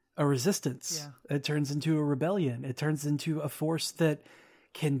a resistance. Yeah. It turns into a rebellion. It turns into a force that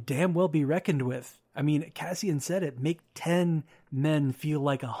can damn well be reckoned with. I mean, Cassian said it, make 10 men feel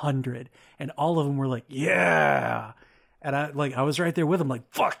like 100. And all of them were like, yeah. And I was right there with them like,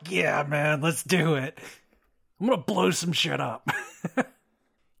 fuck yeah, man, let's do it. I'm going to blow some shit up.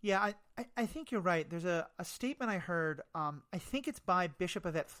 Yeah, I think you're right. There's a statement I heard. I think it's by Bishop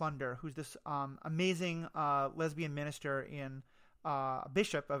Yvette Flunder, who's this amazing lesbian minister in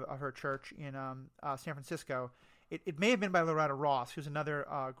bishop of her church in San Francisco. It may have been by Loretta Ross, who's another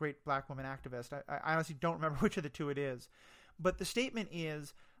great black woman activist. I honestly don't remember which of the two it is. But the statement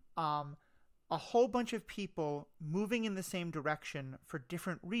is a whole bunch of people moving in the same direction for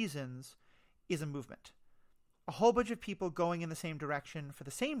different reasons is a movement. A whole bunch of people going in the same direction for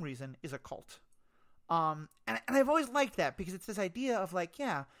the same reason is a cult. And I've always liked that because it's this idea of like,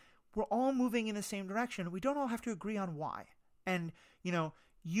 yeah, we're all moving in the same direction. We don't all have to agree on why. And,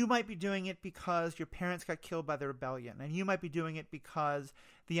 you might be doing it because your parents got killed by the rebellion. And you might be doing it because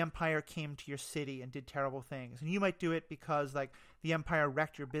the Empire came to your city and did terrible things. And you might do it because like the Empire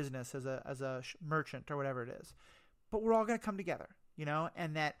wrecked your business as a merchant or whatever it is. But we're all going to come together,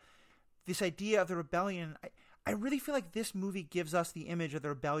 and that this idea of the rebellion, I really feel like this movie gives us the image of the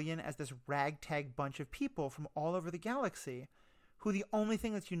rebellion as this ragtag bunch of people from all over the galaxy who the only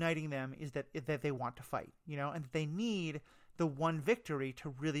thing that's uniting them is that they want to fight, and that they need the one victory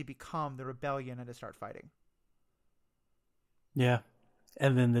to really become the rebellion and to start fighting. Yeah.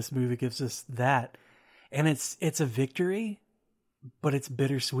 And then this movie gives us that. And it's a victory, but it's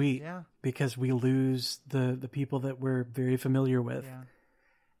bittersweet because we lose the people that we're very familiar with. Yeah.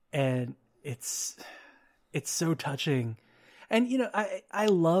 And it's so touching. And, I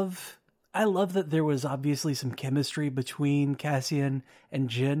love that there was obviously some chemistry between Cassian and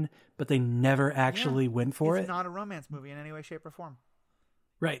Jyn, but they never actually went for it. It's not a romance movie in any way, shape, or form.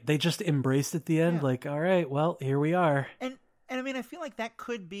 Right. They just embraced at the end, like, all right, well, here we are. And I mean, I feel like that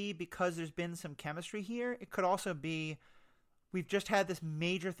could be because there's been some chemistry here. It could also be we've just had this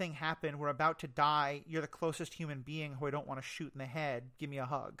major thing happen. We're about to die. You're the closest human being who I don't want to shoot in the head. Give me a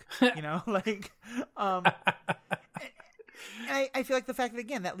hug. And I feel like the fact that,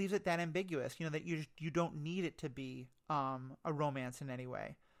 again, that leaves it that ambiguous, that you don't need it to be a romance in any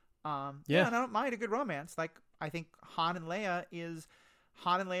way. And I don't mind a good romance. Like, I think Han and Leia's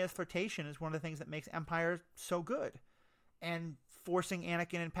flirtation is one of the things that makes Empire so good. And forcing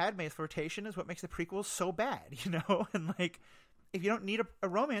Anakin and Padme's flirtation is what makes the prequels so bad, And, like, if you don't need a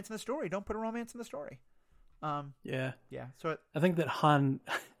romance in the story, don't put a romance in the story. Yeah. So I think that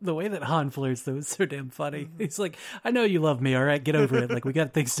the way that Han flirts though is so damn funny. Mm-hmm. He's like, I know you love me, all right, get over it. Like, we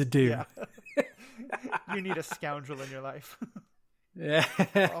got things to do. Yeah. You need a scoundrel in your life. Yeah.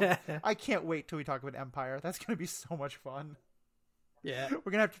 I can't wait till we talk about Empire. That's going to be so much fun. Yeah.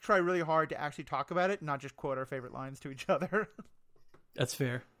 We're going to have to try really hard to actually talk about it, not just quote our favorite lines to each other. That's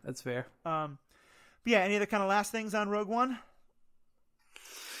fair. But yeah, any other kind of last things on Rogue One?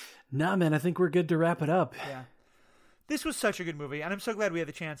 Nah, man, I think we're good to wrap it up. Yeah. This was such a good movie, and I'm so glad we had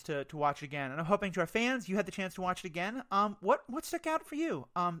the chance to watch it again. And I'm hoping to our fans, you had the chance to watch it again. What stuck out for you?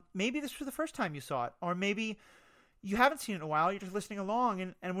 Maybe this was the first time you saw it, or maybe you haven't seen it in a while, you're just listening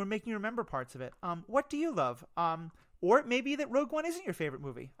along, and we're making you remember parts of it. What do you love? Or it may be that Rogue One isn't your favorite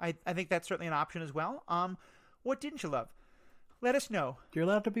movie. I think that's certainly an option as well. What didn't you love? Let us know. You're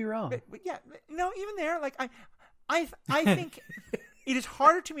allowed to be wrong. But yeah, even there, like I think it is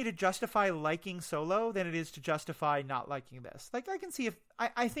harder to me to justify liking Solo than it is to justify not liking this. Like I can see if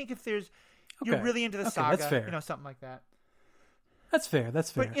I think if there's you're really into the saga, that's fair. Something like that. That's fair. That's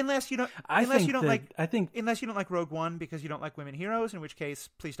fair. But unless you don't like Rogue One because you don't like women heroes, in which case,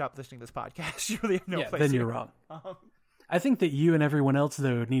 please stop listening to this podcast. You really have no place. Then you're wrong. I think that you and everyone else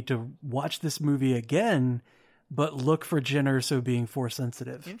though need to watch this movie again, but look for Jyn Erso being Force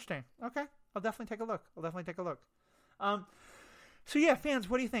sensitive. Interesting. Okay, I'll definitely take a look. So yeah, fans,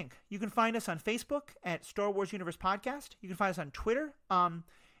 what do you think? You can find us on Facebook at Star Wars Universe Podcast. You can find us on Twitter.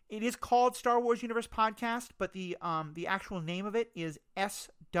 It is called Star Wars Universe Podcast, but the actual name of it is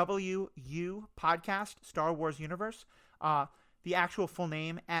SWU Podcast, Star Wars Universe. The actual full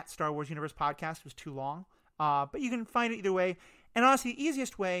name at Star Wars Universe Podcast was too long, but you can find it either way. And honestly, the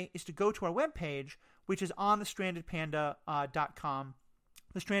easiest way is to go to our webpage, which is on thestrandedpanda.com,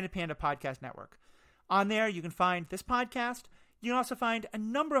 the Stranded Panda Podcast Network. On there, you can find this podcast. You can also find a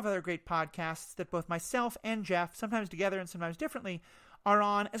number of other great podcasts that both myself and Jeff, sometimes together and sometimes differently, are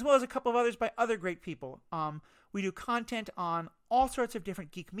on, as well as a couple of others by other great people. We do content on all sorts of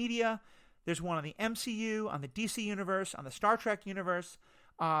different geek media. There's one on the MCU, on the DC universe, on the Star Trek universe.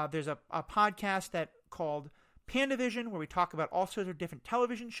 There's a podcast called PandaVision, where we talk about all sorts of different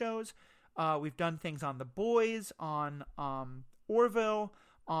television shows. We've done things on The Boys, on Orville,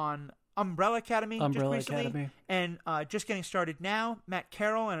 on Umbrella Academy just recently. And just getting started now, Matt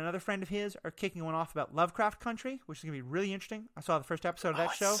Carroll and another friend of his are kicking one off about Lovecraft Country, which is going to be really interesting. I saw the first episode of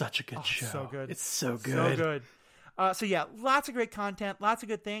that show. It's such a good show. So good. It's so good. So good. So yeah, lots of great content, lots of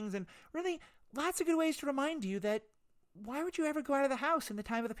good things, and really lots of good ways to remind you that why would you ever go out of the house in the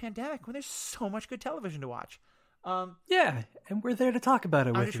time of the pandemic when there's so much good television to watch? Yeah, and we're there to talk about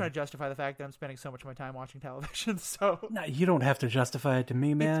it with you. I'm just trying to justify the fact that I'm spending so much of my time watching television, so... No, you don't have to justify it to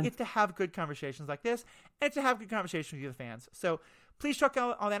me, man. It's to have good conversations like this, and to have good conversations with you, the fans. So please check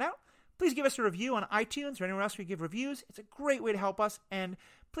all that out. Please give us a review on iTunes or anywhere else where you give reviews. It's a great way to help us, and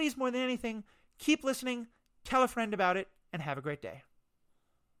please, more than anything, keep listening, tell a friend about it, and have a great day.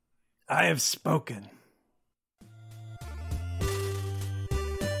 I have spoken.